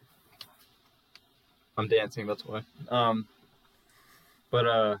 I'm dancing, that's why.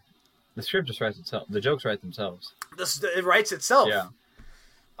 But the script just writes itself. The jokes write themselves. It writes itself. Yeah.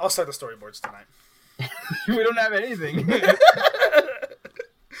 I'll start the storyboards tonight. We don't have anything.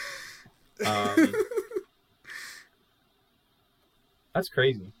 That's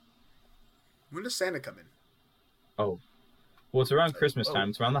crazy. When does Santa come in? Oh. Well, it's around Christmas Oh. time.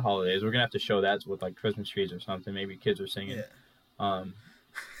 It's around the holidays. We're going to have to show that with, like, Christmas trees or something. Maybe kids are singing. Yeah.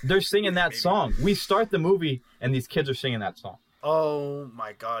 They're singing that Maybe. song. We start the movie, and these kids are singing that song. Oh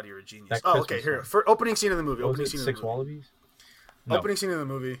my god, you're a genius. That Oh, okay, Christmas here. song. For opening scene of the movie. What Opening was it? scene of 6 the movie. Wallabies? No, Opening scene of the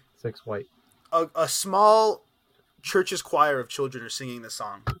movie. 6 White. A small church's choir of children are singing this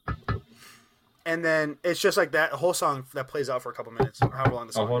song. And then it's just like that, a whole song that plays out for a couple minutes, or however long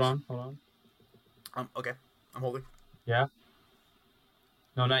the song Oh, hold is. on. Okay, I'm holding. Yeah?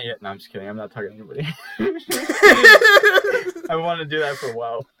 No, not yet. No, I'm just kidding. I'm not talking to anybody. I wanted to do that for a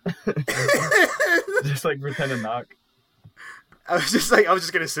while. Just like pretend to knock. I was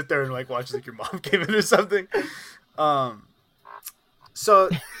just gonna sit there and like watch like your mom came in or something. So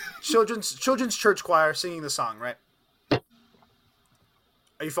children's church choir singing the song, right?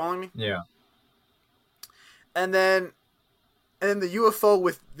 Are you following me? Yeah. And then the UFO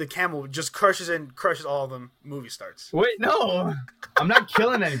with the camel just crushes all of them. Movie starts. Wait, no. I'm not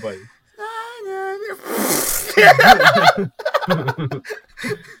killing anybody.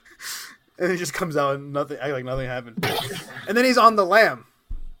 And he just comes out and nothing happened. And then he's on the lam.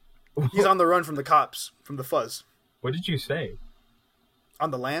 He's on the run from the cops, from the fuzz. What did you say? On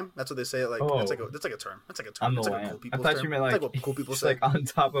the lam? That's what they say. Like Oh. that's like a term. That's like a term. On the That's like a lamb. cool I people's thought term. you meant It's like, like what cool people just say. like on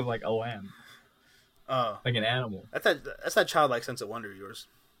top of like a lamb. Oh, Like an animal. that's that childlike sense of wonder of yours.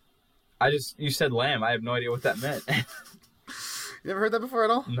 You said lamb. I have no idea what that meant. You never heard that before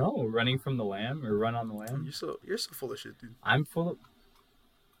at all? No, running from the lamb or run on the lamb. You're so full of shit, dude. I'm full of.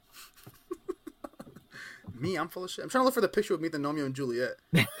 Me, I'm full of shit. I'm trying to look for the picture of me, the Romeo and Juliet.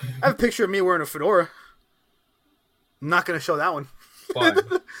 I have a picture of me wearing a fedora. I'm not gonna show that one. Why?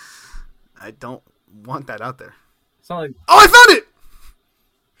 I don't want that out there. It's not like. Oh, I found it!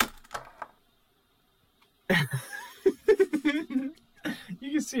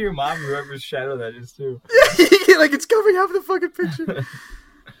 You can see your mom, whoever's shadow that is too. Like it's covering half the fucking picture.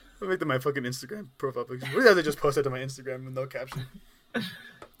 I'll make that my fucking Instagram profile picture. What if I just post that to my Instagram with no caption?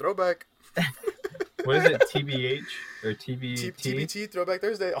 Throwback. What is it? TBH or TBT? TBT Throwback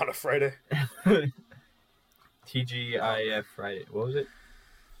Thursday on a Friday. TGIF Friday. What was it?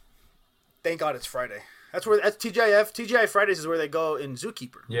 Thank God it's Friday. That's TGIF. TGI Fridays is where they go in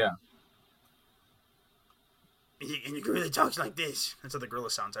Zookeeper. Yeah. And you can really talk like this. That's how the gorilla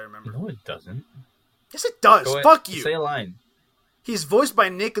sounds, I remember. No, it doesn't. Yes, it does. Go ahead. Fuck you. Say a line. He's voiced by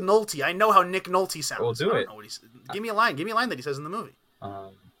Nick Nolte. I know how Nick Nolte sounds. Well, do I don't it. know what give me a line. Give me a line that he says in the movie.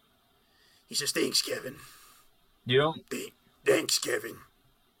 He says, "Thanks, Kevin. You don't. Thanks, Kevin."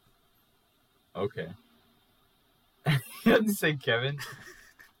 Okay. You have to say Kevin.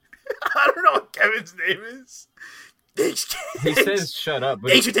 I don't know what Kevin's name is. Thanks, He Kevin. says shut up,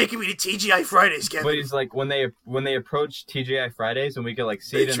 but Thanks for taking me to TGI Fridays, Kevin. But he's like when they approach TGI Fridays and we could like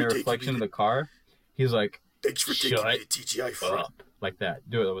see Thanks it in for the taking reflection me of the car, he's like Thanks for taking me to TGI Fridays. up like that.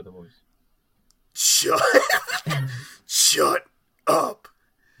 Do it with a voice. Shut up.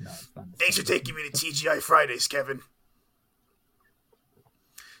 No, it's not. Thanks for taking me to TGI Fridays, Kevin.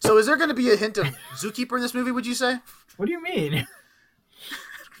 So is there going to be a hint of Zookeeper in this movie, would you say? What do you mean?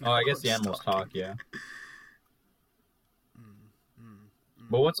 Oh, I guess the animals talk. Yeah.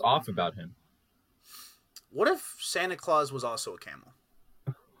 But what's off about him? What if Santa Claus was also a camel?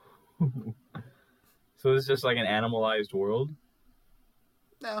 So it's just like an animalized world?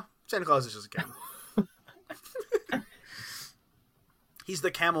 No, Santa Claus is just a camel. He's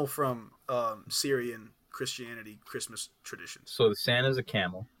the camel from Syrian Christianity Christmas traditions. So Santa's a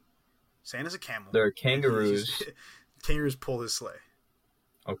camel. Santa's a camel. There are kangaroos. Kangaroos pull his sleigh.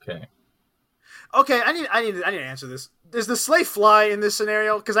 Okay. Okay, I need to answer this. Does the sleigh fly in this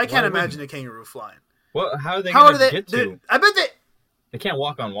scenario? Because I can't Why would- imagine a kangaroo flying. Well, how are they How going do to they? get to? I bet They can't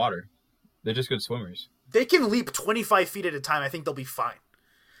walk on water. They're just good swimmers. they can leap 25 feet at a time. I think they'll be fine.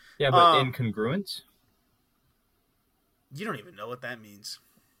 Yeah, but incongruence? You don't even know what that means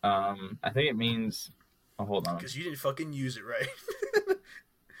I think it means... Oh, hold on. because you didn't fucking use it right.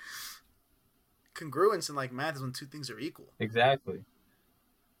 Congruence in like math is when two things are equal. Exactly.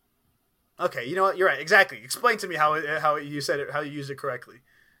 Okay, you know what? You're right. Exactly. Explain to me how you said it, how you used it correctly.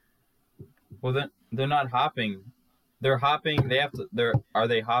 Well, then they're not hopping. They're hopping. They have to. Are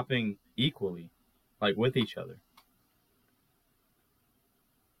they hopping equally, like with each other?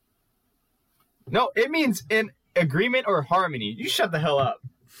 No, it means in agreement or harmony. You shut the hell up.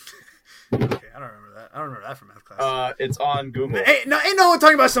 Okay, I don't remember that. I don't remember that from math class. It's on Google. Ain't no one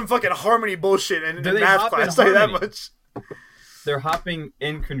talking about some fucking harmony bullshit in Do they math hop in class. Tell you that harmony? much. They're hopping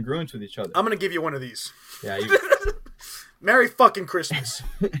in congruence with each other. I'm gonna give you one of these. Yeah. You, Merry fucking Christmas.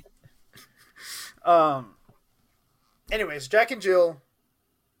 Anyways, Jack and Jill.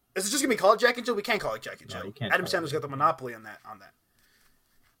 Is it just gonna be called Jack and Jill? We can't call it Jack and No, Jill. you can't Adam call it Sandler's got the monopoly on that.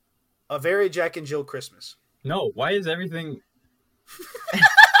 A very Jack and Jill Christmas. no. Why is everything?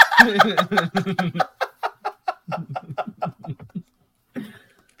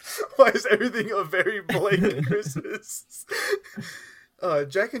 Why is everything a very blank Christmas?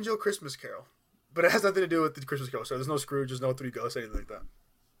 Jack and Jill Christmas Carol. But it has nothing to do with the Christmas Carol. So there's no Scrooge, there's no Three Ghosts, anything like that.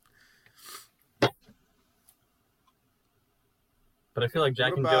 But I feel like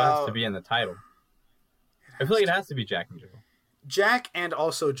Jack What and Jill has to about- be in the title. I feel like it has to be Jack and Jill. Jack and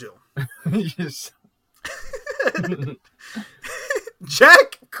also Jill. Yes.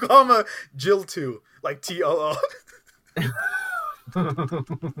 Jack, comma, Jill 2. Like TOO.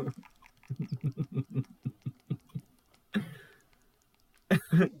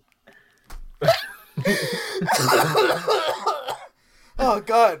 Oh,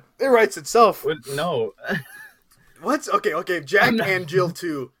 God. It writes itself. What? No. What? Okay. Jack and Jill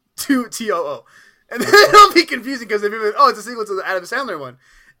 2 TOO. And then it'll be confusing because they'll be like, oh, it's a sequel to the Adam Sandler one.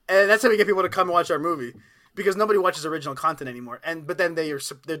 And that's how we get people to come and watch our movie. Because nobody watches original content anymore. But then they're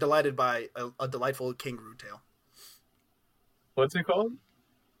delighted by a delightful kangaroo tale. What's it called?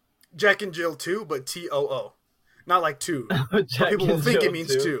 Jack and Jill 2, but TOO. Not like 2. Jack People will and think Jill it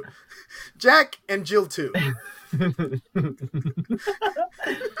means 2. 2. Jack and Jill 2.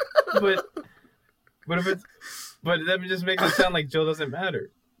 But if it's that just makes it sound like Jill doesn't matter.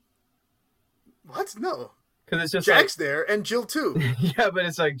 What? No. Because it's just Jack's there and Jill 2. like, yeah, but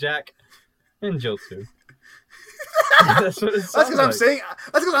it's like Jack and Jill too. That's what it sounds That's because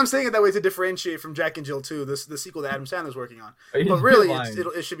like. I'm saying it that way to differentiate from Jack and Jill 2, the sequel that Adam Sandler's working on. You're But really, lying.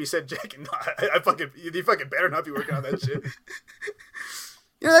 it should be said Jack and you fucking better not be working on that shit.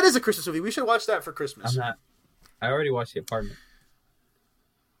 You know, that is a Christmas movie. We should watch that for Christmas. I'm not. I already watched The Apartment.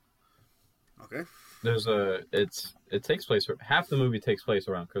 Okay. It takes place. Half the movie takes place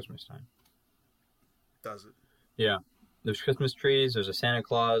around Christmas time. Does it? Yeah. There's Christmas trees. There's a Santa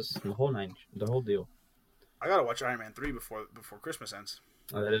Claus. The whole deal. I gotta watch Iron Man 3 before Christmas ends.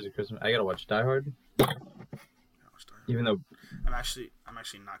 Oh, that is a Christmas. I gotta watch Die Hard. Even though I'm actually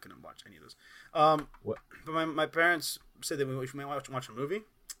not gonna watch any of those. What? But my parents said that we might watch a movie.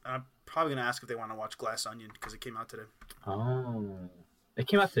 I'm probably gonna ask if they want to watch Glass Onion because it came out today. it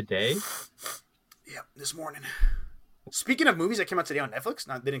came out today. Yeah, this morning. Speaking of movies that came out today on Netflix,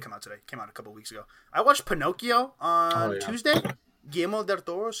 no, they didn't come out today. It came out a couple weeks ago. I watched Pinocchio on Tuesday. Guillermo del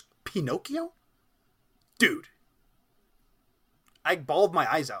Toro's Pinocchio. Dude, I bawled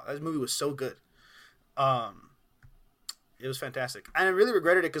my eyes out. That movie was so good. It was fantastic, and I really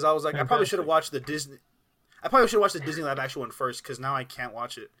regretted it because I was like, I probably should have watched the Disney. I probably should have watched the Disney live action one first because now I can't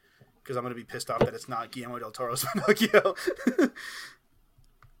watch it because I'm gonna be pissed off that it's not Guillermo del Toro's Pinocchio.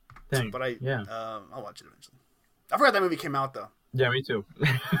 Dang. But yeah. I'll watch it eventually. I forgot that movie came out though. Yeah, me too.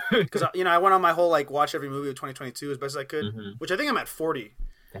 Because I went on my whole like watch every movie of 2022 as best as I could, which I think I'm at 40,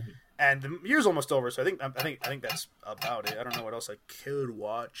 and the year's almost over. So I think that's about it. I don't know what else I could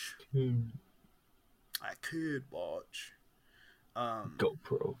watch. I could watch.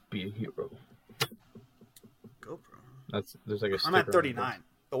 GoPro, be a hero. GoPro. There's like a. I'm at 39,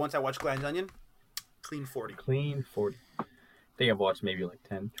 but once I watch Glass Onion, clean 40. Clean 40. think I've watched maybe like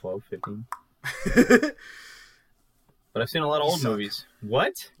 10, 12, 15. But I've seen a lot of You old suck. movies.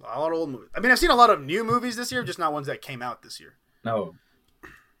 What? A lot of old movies. I mean, I've seen a lot of new movies this year, just not ones that came out this year. No.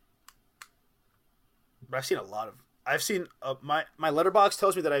 But I've seen a lot of. I've seen my letterbox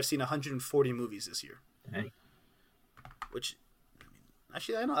tells me that I've seen 140 movies this year, Dang. which, I mean,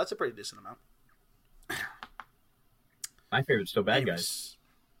 actually, I know that's a pretty decent amount. My favorite's still Bad Guys.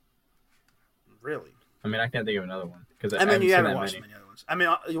 Anyways, really? I mean, I can't think of another one because I mean, you haven't that watched many. many other ones. I mean,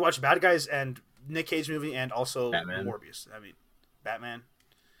 you watched Bad Guys and Nick Cage movie, and also Batman. Morbius. I mean, Batman.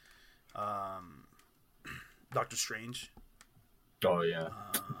 Doctor Strange. Oh yeah.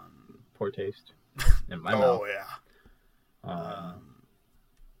 Poor taste in my Oh mouth. yeah.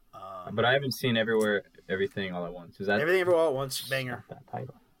 But I haven't seen everything all at once. Is that Everything Everywhere All at Once, banger. that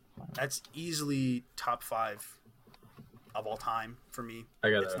title? That's easily top 5 of all time for me. I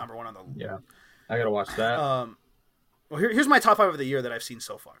gotta- It's number 1 on the. Yeah, I gotta watch that. Well, here's my top 5 of the year that I've seen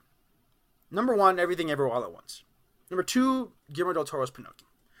so far. Number 1, Everything Everywhere All at Once. Number 2, Guillermo del Toro's Pinocchio.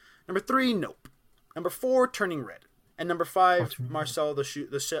 Number 3, Nope. Number 4, Turning Red. And number 5, Marcel the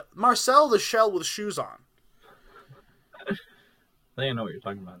Shell with Shoes On. I think I know what you're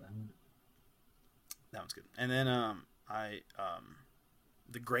talking about. Now. That one's good. And then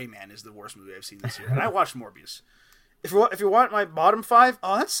The Gray Man is the worst movie I've seen this year. And I watched Morbius. If you want my bottom 5,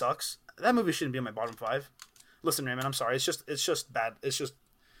 oh, that sucks. That movie shouldn't be in my bottom 5. Listen, Raymond, I'm sorry. It's just bad. It's just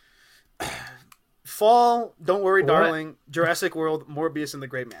Fall, Don't Worry, What? Darling, Jurassic World, Morbius, and The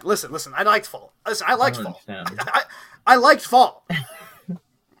Gray Man. Listen. I liked Fall. I liked I don't Fall. understand. I liked Fall.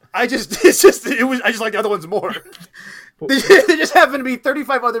 I just like the other ones more. There just happened to be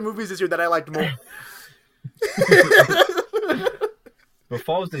 35 other movies this year that I liked more. But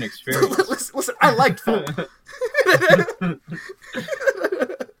Fall's an experience. listen, I liked Fall.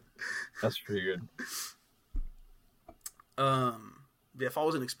 That's pretty good. Yeah, Fall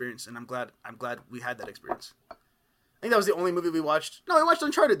was an experience, and I'm glad we had that experience. I think that was the only movie we watched. No, we watched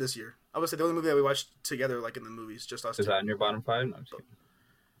Uncharted this year. I would say the only movie that we watched together, like in the movies, just us. Is two. that in your bottom 5? No, I'm just kidding.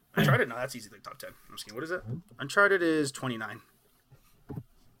 Uncharted? No, that's easy. Like top 10. I'm just kidding. What is it? Uncharted is 29.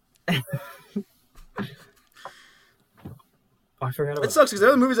 Oh, I forgot about It sucks because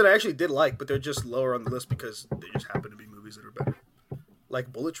they're the movies that I actually did like, but they're just lower on the list because they just happen to be movies that are better.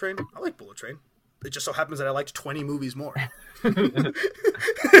 Like Bullet Train. I like Bullet Train. It just so happens that I liked 20 movies more.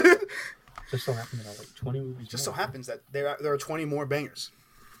 Just so happened that I like 20 movies. Just so more. happens that there are 20 more bangers.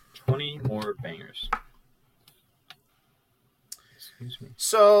 20 more bangers. Excuse me.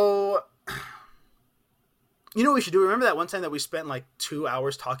 So, you know what we should do? Remember that one time that we spent like 2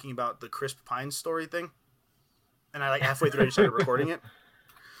 hours talking about the Crisp Pine story thing? And I like halfway through I just started recording it.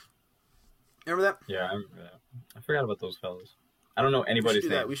 Remember that? Yeah, I remember that. I forgot about those fellas. I don't know We should anybody's do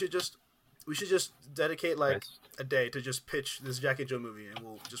name. that. We should just dedicate like Rest. a day to just pitch this Jack and Joe movie, and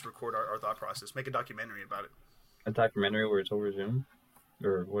we'll just record our thought process. Make a documentary about it. A documentary where it's over Zoom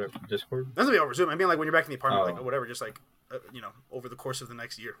or whatever, Discord. It doesn't be over Zoom. I mean, like when you're back in the apartment, Oh. like or whatever, just like over the course of the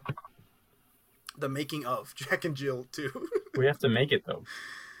next year. The making of Jack and Jill 2. We have to make it though.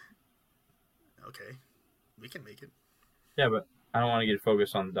 Okay, we can make it. Yeah, but I don't want to get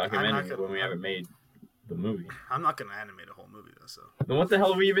focused on the documentary gonna- when we haven't made the movie. I'm not gonna animate a whole movie though, so. Then what the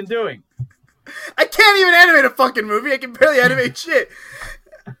hell are we even doing? I can't even animate a fucking movie. I can barely animate shit.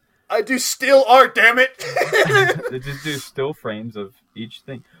 I do still art, damn it. They just do still frames of each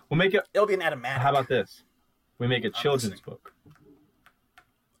thing. We'll make it. It'll be an animatic. How about this? We make a children's listening. book.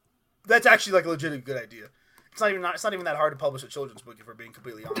 That's actually like a legit good idea. It's not even that hard to publish a children's book if we're being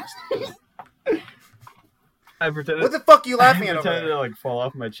completely honest. I pretended. What the fuck are you I laughing at over pretended there? to like fall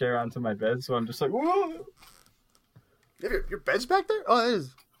off my chair onto my bed, so I'm just like, whoa. You have your bed's back there? Oh, it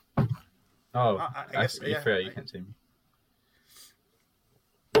is. Oh, I I guess, you yeah. forgot you can't see me.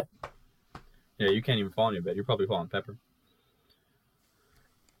 Yeah, you can't even fall on your bed. You're probably falling Pepper.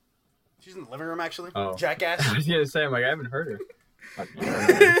 She's in the living room, actually. Oh. Jackass. I was gonna say, I'm like, I haven't heard her. Like,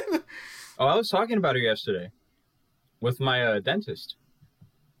 oh, I was talking about her yesterday with my dentist.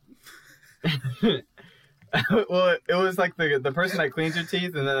 Well, it was like the person that cleans your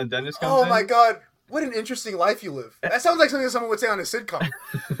teeth, and then the dentist comes Oh in. my god. What an interesting life you live. That sounds like something that someone would say on a sitcom.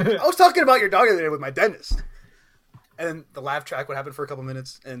 I was talking about your dog the other day with my dentist. And then the laugh track would happen for a couple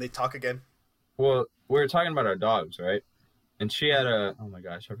minutes, and they talk again. Well, we were talking about our dogs, right? And she had a. Oh my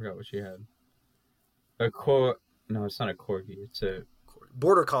gosh, I forgot what she had. No, it's not a corgi. It's a.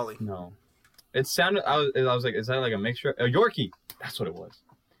 Border Collie. No. It sounded. I was like, is that like a mixture? A Yorkie. That's what it was.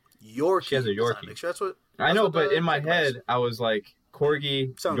 Yorkie. She has a That's not Yorkie. mixture. That's what. I That's know, what but the in my chicken was. head, I was like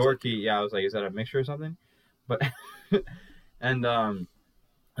corgi, Sounds Yorkie. Yeah, I was like, is that a mixture or something? But and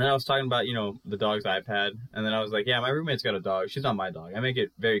And I was talking about, the dogs I've had. And then I was like, yeah, my roommate's got a dog. She's not my dog. I make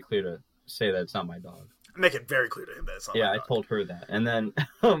it very clear to say that it's not my dog. Make it very clear to him that it's not Yeah, my I dog. told her that. And then,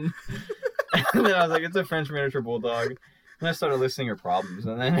 and then I was like, it's a French miniature bulldog. And I started listing her problems.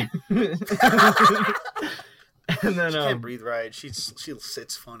 And then, She can't breathe right. She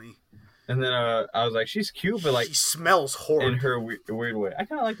sits funny. And then I was like, she's cute, but like she smells horrible. in her weird way. I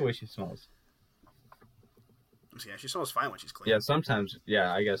kind of like the way she smells. Yeah, she smells fine when she's clean. Yeah, sometimes.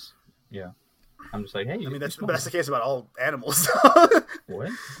 Yeah, I guess. Yeah, I'm just like, hey. I mean, that's the case about all animals. What?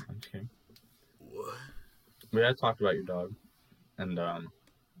 I'm just kidding. What? But I talked about your dog, and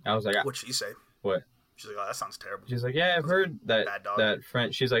I was like, What'd she say? What? She's like, oh, that sounds terrible. She's like, yeah, I've heard that Bad dog. that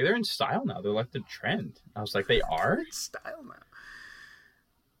French. She's like, they're in style now. They're like the trend. I was like, they are. Style now.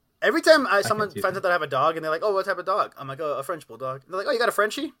 Every time someone see finds out that I have a dog and they're like, oh, what type of dog? I'm like, oh, a French bulldog. And they're like, oh, you got a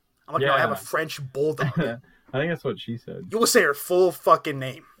Frenchie? I'm like, no, I have a Yeah. French bulldog. I think that's what she said. You will say her full fucking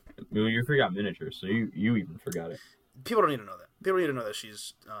name. Well, you forgot miniature, so you even forgot it. People don't need to know that. People need to know that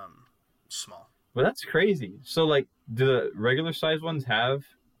she's small. But that's crazy. So, like, do the regular size ones have,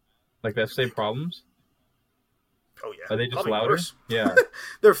 like, that same problems? Oh yeah. Are they just Probably louder? worse. Yeah.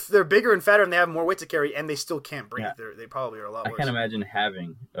 They're bigger and fatter and they have more weight to carry and they still can't breathe. Yeah. They probably are a lot I worse. can't imagine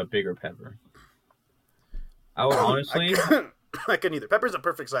having a bigger Pepper. I would honestly... I couldn't either. Pepper's the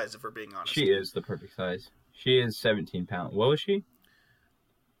perfect size if we're being honest. She is the perfect size. She is 17 pounds. What was she?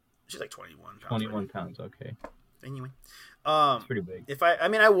 She's like 21 pounds. 21 pounds, okay. Anyway. It's pretty big. If I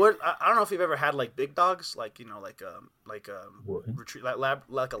mean, I would. I don't know if you've ever had like big dogs, like What? retreat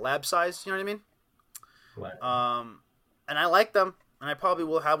like a lab size. You know what I mean? What? And I like them, and I probably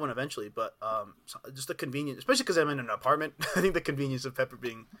will have one eventually. But just the convenience, especially because I'm in an apartment. I think the convenience of Pepper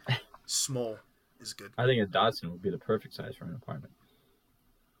being small is good. I think a Dachshund would be the perfect size for an apartment.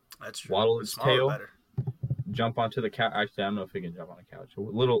 That's true. Waddle The its smaller, the tail. better. Jump onto the couch. Actually, I don't know if it can jump on a couch.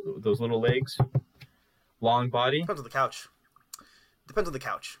 Those little legs, long body. Depends on the couch. Depends on the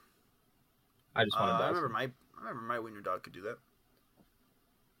couch. I just want a I Dachshund. remember my wiener dog could do that.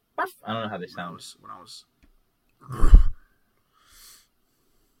 I don't know how they When I sound. was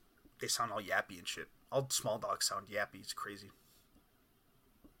they sound all yappy and shit. All small dogs sound yappy. It's crazy.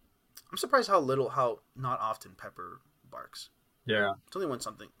 I'm surprised how not often Pepper barks. Yeah. It's only when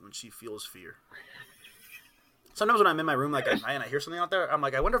she feels fear. Sometimes when I'm in my room like at night and I hear something out there, I'm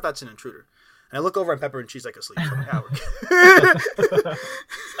like, I wonder if that's an intruder. And I look over at Pepper and she's like asleep. So I'm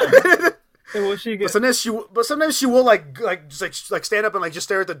like, Hey, what's she but get? sometimes she will like stand up and like just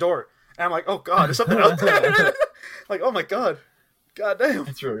stare at the door. And I'm like, oh god, there's something out there. Like, oh my god. God damn.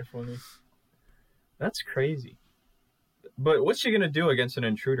 That's really funny. That's crazy. But what's she gonna do against an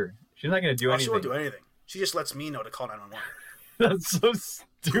intruder? She's not gonna do Oh, anything. she won't do anything. She just lets me know to call 911. That's so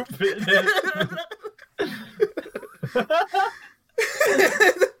stupid.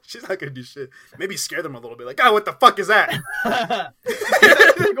 She's not gonna do shit. Maybe scare them a little bit. Like, oh, what the fuck is that?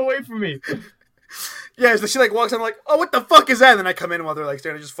 Take away from me. Yeah, so she like walks in, I'm like, oh, what the fuck is that? And then I come in while they're like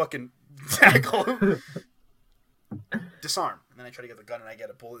staring, I just fucking tackle him. Disarm. And then I try to get the gun and I get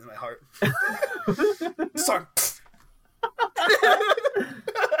a bullet in my heart. Disarm.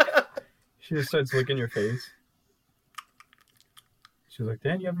 She just starts licking your face. She's like,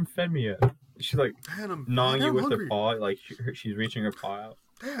 Dan, you haven't fed me yet. She's like Dan, gnawing you I'm with hungry. her paw, like she's reaching her paw out.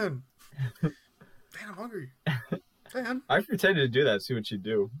 Dan, I'm hungry. Dan. I pretended to do that, see what she'd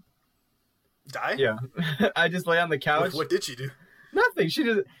do. Die? Yeah. I just lay on the couch. What did she do? Nothing. She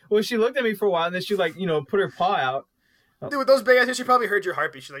just, well, she looked at me for a while and then she like, put her paw out. Dude, with those big eyes, she probably heard your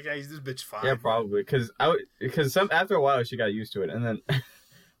heartbeat. She's like, yeah, this bitch fine. Yeah, probably. Because after a while she got used to it. And then,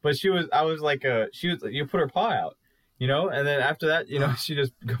 but you put her paw out, and then after that, she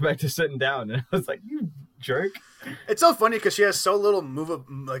just go back to sitting down. And I was like, you jerk. It's so funny because she has so little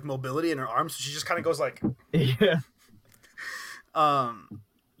mobility in her arms. So she just kind of goes like, Yeah.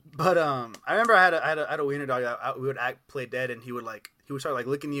 But I remember I had a wiener dog that we would play dead, and he would start like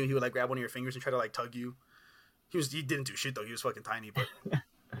licking you. He would like grab one of your fingers and try to like tug you. He didn't do shit though. He was fucking tiny, but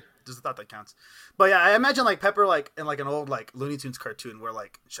just the thought that counts. But yeah, I imagine like Pepper like in like an old like Looney Tunes cartoon where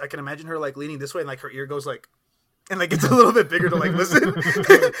like I can imagine her like leaning this way and like her ear goes like and like gets a little bit bigger to like listen,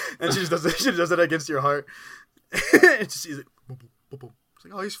 and she just does it against your heart. And she's like, boom, boom, boom, boom. It's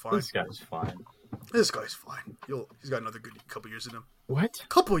like, oh, he's fine. This guy's fine. This guy's fine. He's got another good couple years in him. What?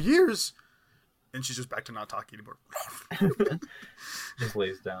 Couple years. And she's just back to not talking anymore. Just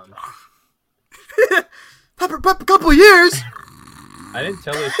lays down. Pepper, couple years. I didn't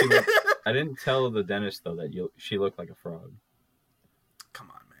tell the dentist though that she looked like a frog. Come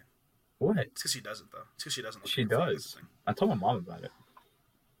on, man. What? It's because she doesn't though. It's because she doesn't. Look She like a frog, does. that's the thing. I told my mom about it.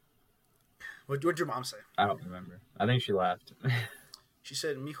 What'd your mom say? I don't remember. I think she laughed. She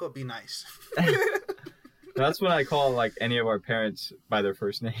said, "Mijo, be nice." That's when I call like any of our parents by their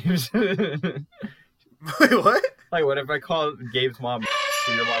first names. Wait, what? Like, what if I call Gabe's mom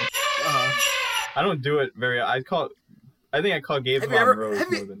or your mom? I don't do it very. I think I call Gabe's mom Rose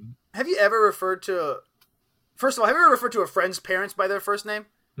more than. Have you ever referred to? First of all, have you ever referred to a friend's parents by their first name?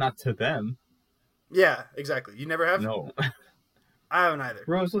 Not to them. Yeah, exactly. You never have? No. I haven't either.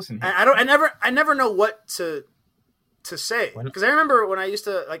 Rose, listen. And I never know what to say, because I remember when I used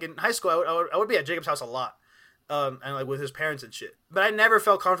to, like, in high school, I would be at Jacob's house a lot, and like with his parents and shit. But I never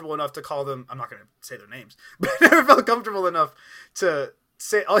felt comfortable enough to call them. I'm not gonna say their names, but I never felt comfortable enough to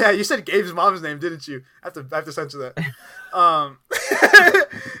say. Oh yeah, you said Gabe's mom's name, didn't you? I have to censor that.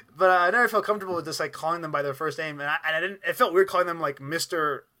 But I never felt comfortable with just like calling them by their first name, and I didn't. It felt weird calling them like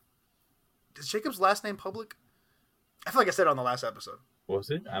Mr. Is Jacob's last name public? I feel like I said it on the last episode. Was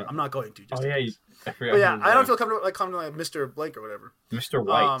it? I'm not going to. Just I forgot. but yeah, I don't feel comfortable like calling him like Mr. Blake or whatever. Mr.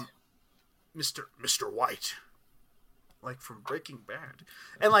 White. Mr. White, like from Breaking Bad,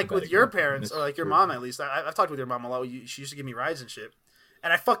 and like with your parents or like your mom at least. I've talked with your mom a lot. She used to give me rides and shit,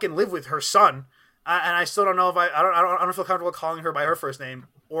 and I fucking live with her son, and I still don't know if I don't feel comfortable calling her by her first name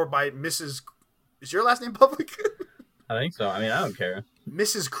or by Mrs. Is your last name public? I think so. I mean, I don't care.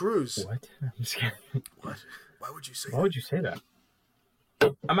 Mrs. Cruz. What? I'm just kidding. What? Why would you say Why that? would you say that?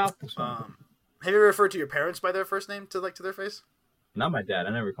 I'm out this one. Have you ever referred to your parents by their first name to their face? Not my dad. I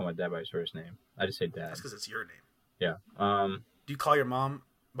never call my dad by his first name. I just say dad. That's because it's your name. Yeah. Do you call your mom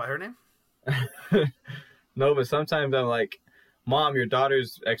by her name? No, but sometimes I'm like, Mom, your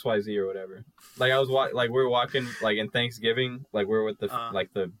daughter's XYZ or whatever. Like I was we were walking like in Thanksgiving, like we're with the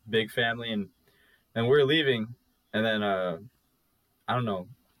like the big family and we're leaving, and then I don't know,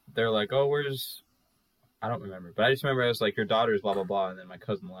 they're like, oh, I don't remember, but I just remember I was like, your daughter's blah blah blah, and then my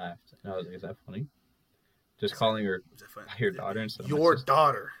cousin laughed, and I was like, is that funny? Just calling her your daughter instead of your my sister.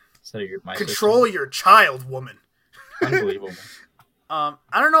 Daughter. Instead of my Control sister. your child, woman. Unbelievable. I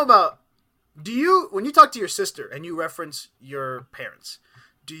don't know about. Do you, when you talk to your sister and you reference your parents,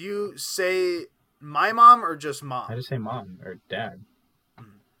 do you say my mom or just mom? I just say mom or dad.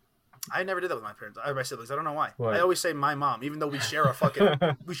 I never did that with my parents or my siblings. I don't know why. What? I always say my mom, even though we share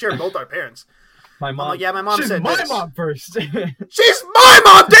we share both our parents. My mom. I'm like, yeah, my mom She's said my this. mom first. She's my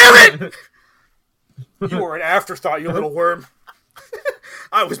mom, damn it! You were an afterthought, you little worm.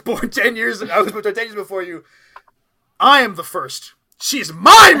 I was born 10 years before you. I am the first. She's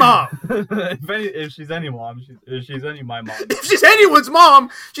my mom. if she's any mom, if she's any my mom. If she's anyone's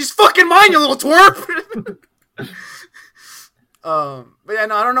mom, she's fucking mine, you little twerp. But yeah,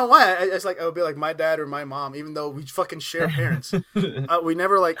 no, I don't know why. It's like I would be like my dad or my mom, even though we fucking share parents. We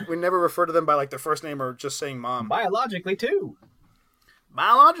never refer to them by like their first name or just saying mom. Biologically too.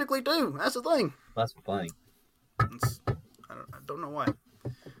 Biologically too. That's the thing. That's funny. I don't know why.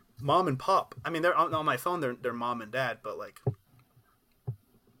 Mom and pop. I mean, they're on my phone. They're mom and dad, but like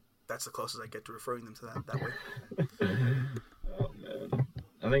that's the closest I get to referring them to that way. Oh man,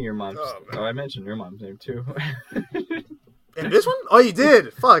 I think your mom's. Oh, I mentioned your mom's name too. In this one? Oh, you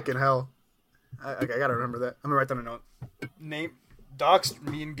did. Fucking hell. I gotta remember that. I'm gonna write down a note. Name. Doxed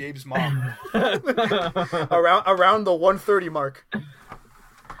me and Gabe's mom. around the 1:30 mark.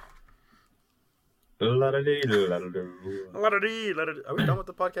 La-da-dee. Are we done with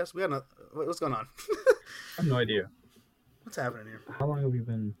the podcast? We got no, what's going on? I have no idea. What's happening here? How long have we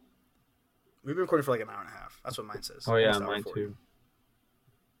been? We've been recording for like an hour and a half. That's what mine says. Oh yeah, Almost mine 1:40. too.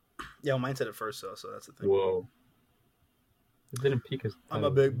 Yeah, well, mine said it first, so that's the thing. Whoa. It didn't peak as. I'm a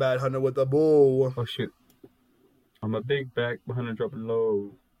big bad hunter with a bow. Oh shoot. I'm a big back hunter dropping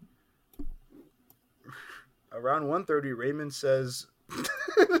low. Around 1:30, Raymond says.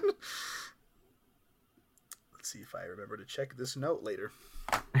 Let's see if I remember to check this note later.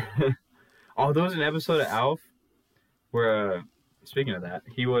 Oh, there was an episode of Alf where, speaking of that,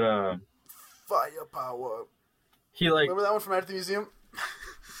 he would Firepower. he like Remember that one from At the Museum?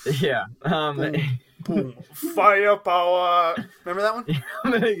 yeah Boom. Firepower. Remember that one?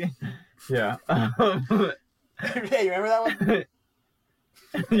 yeah. Yeah, you remember that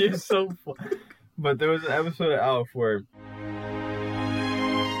one? You're so but there was an episode of Alf where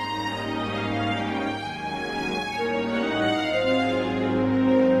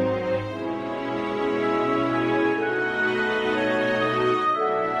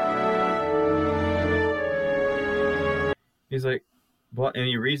he's like, what? And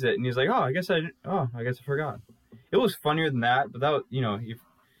he reads it, and he's like, I guess I forgot. It was funnier than that, but that was,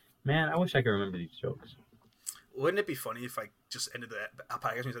 man, I wish I could remember these jokes. Wouldn't it be funny if I just ended the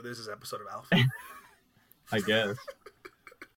podcast and said this is an episode of Alf? I guess.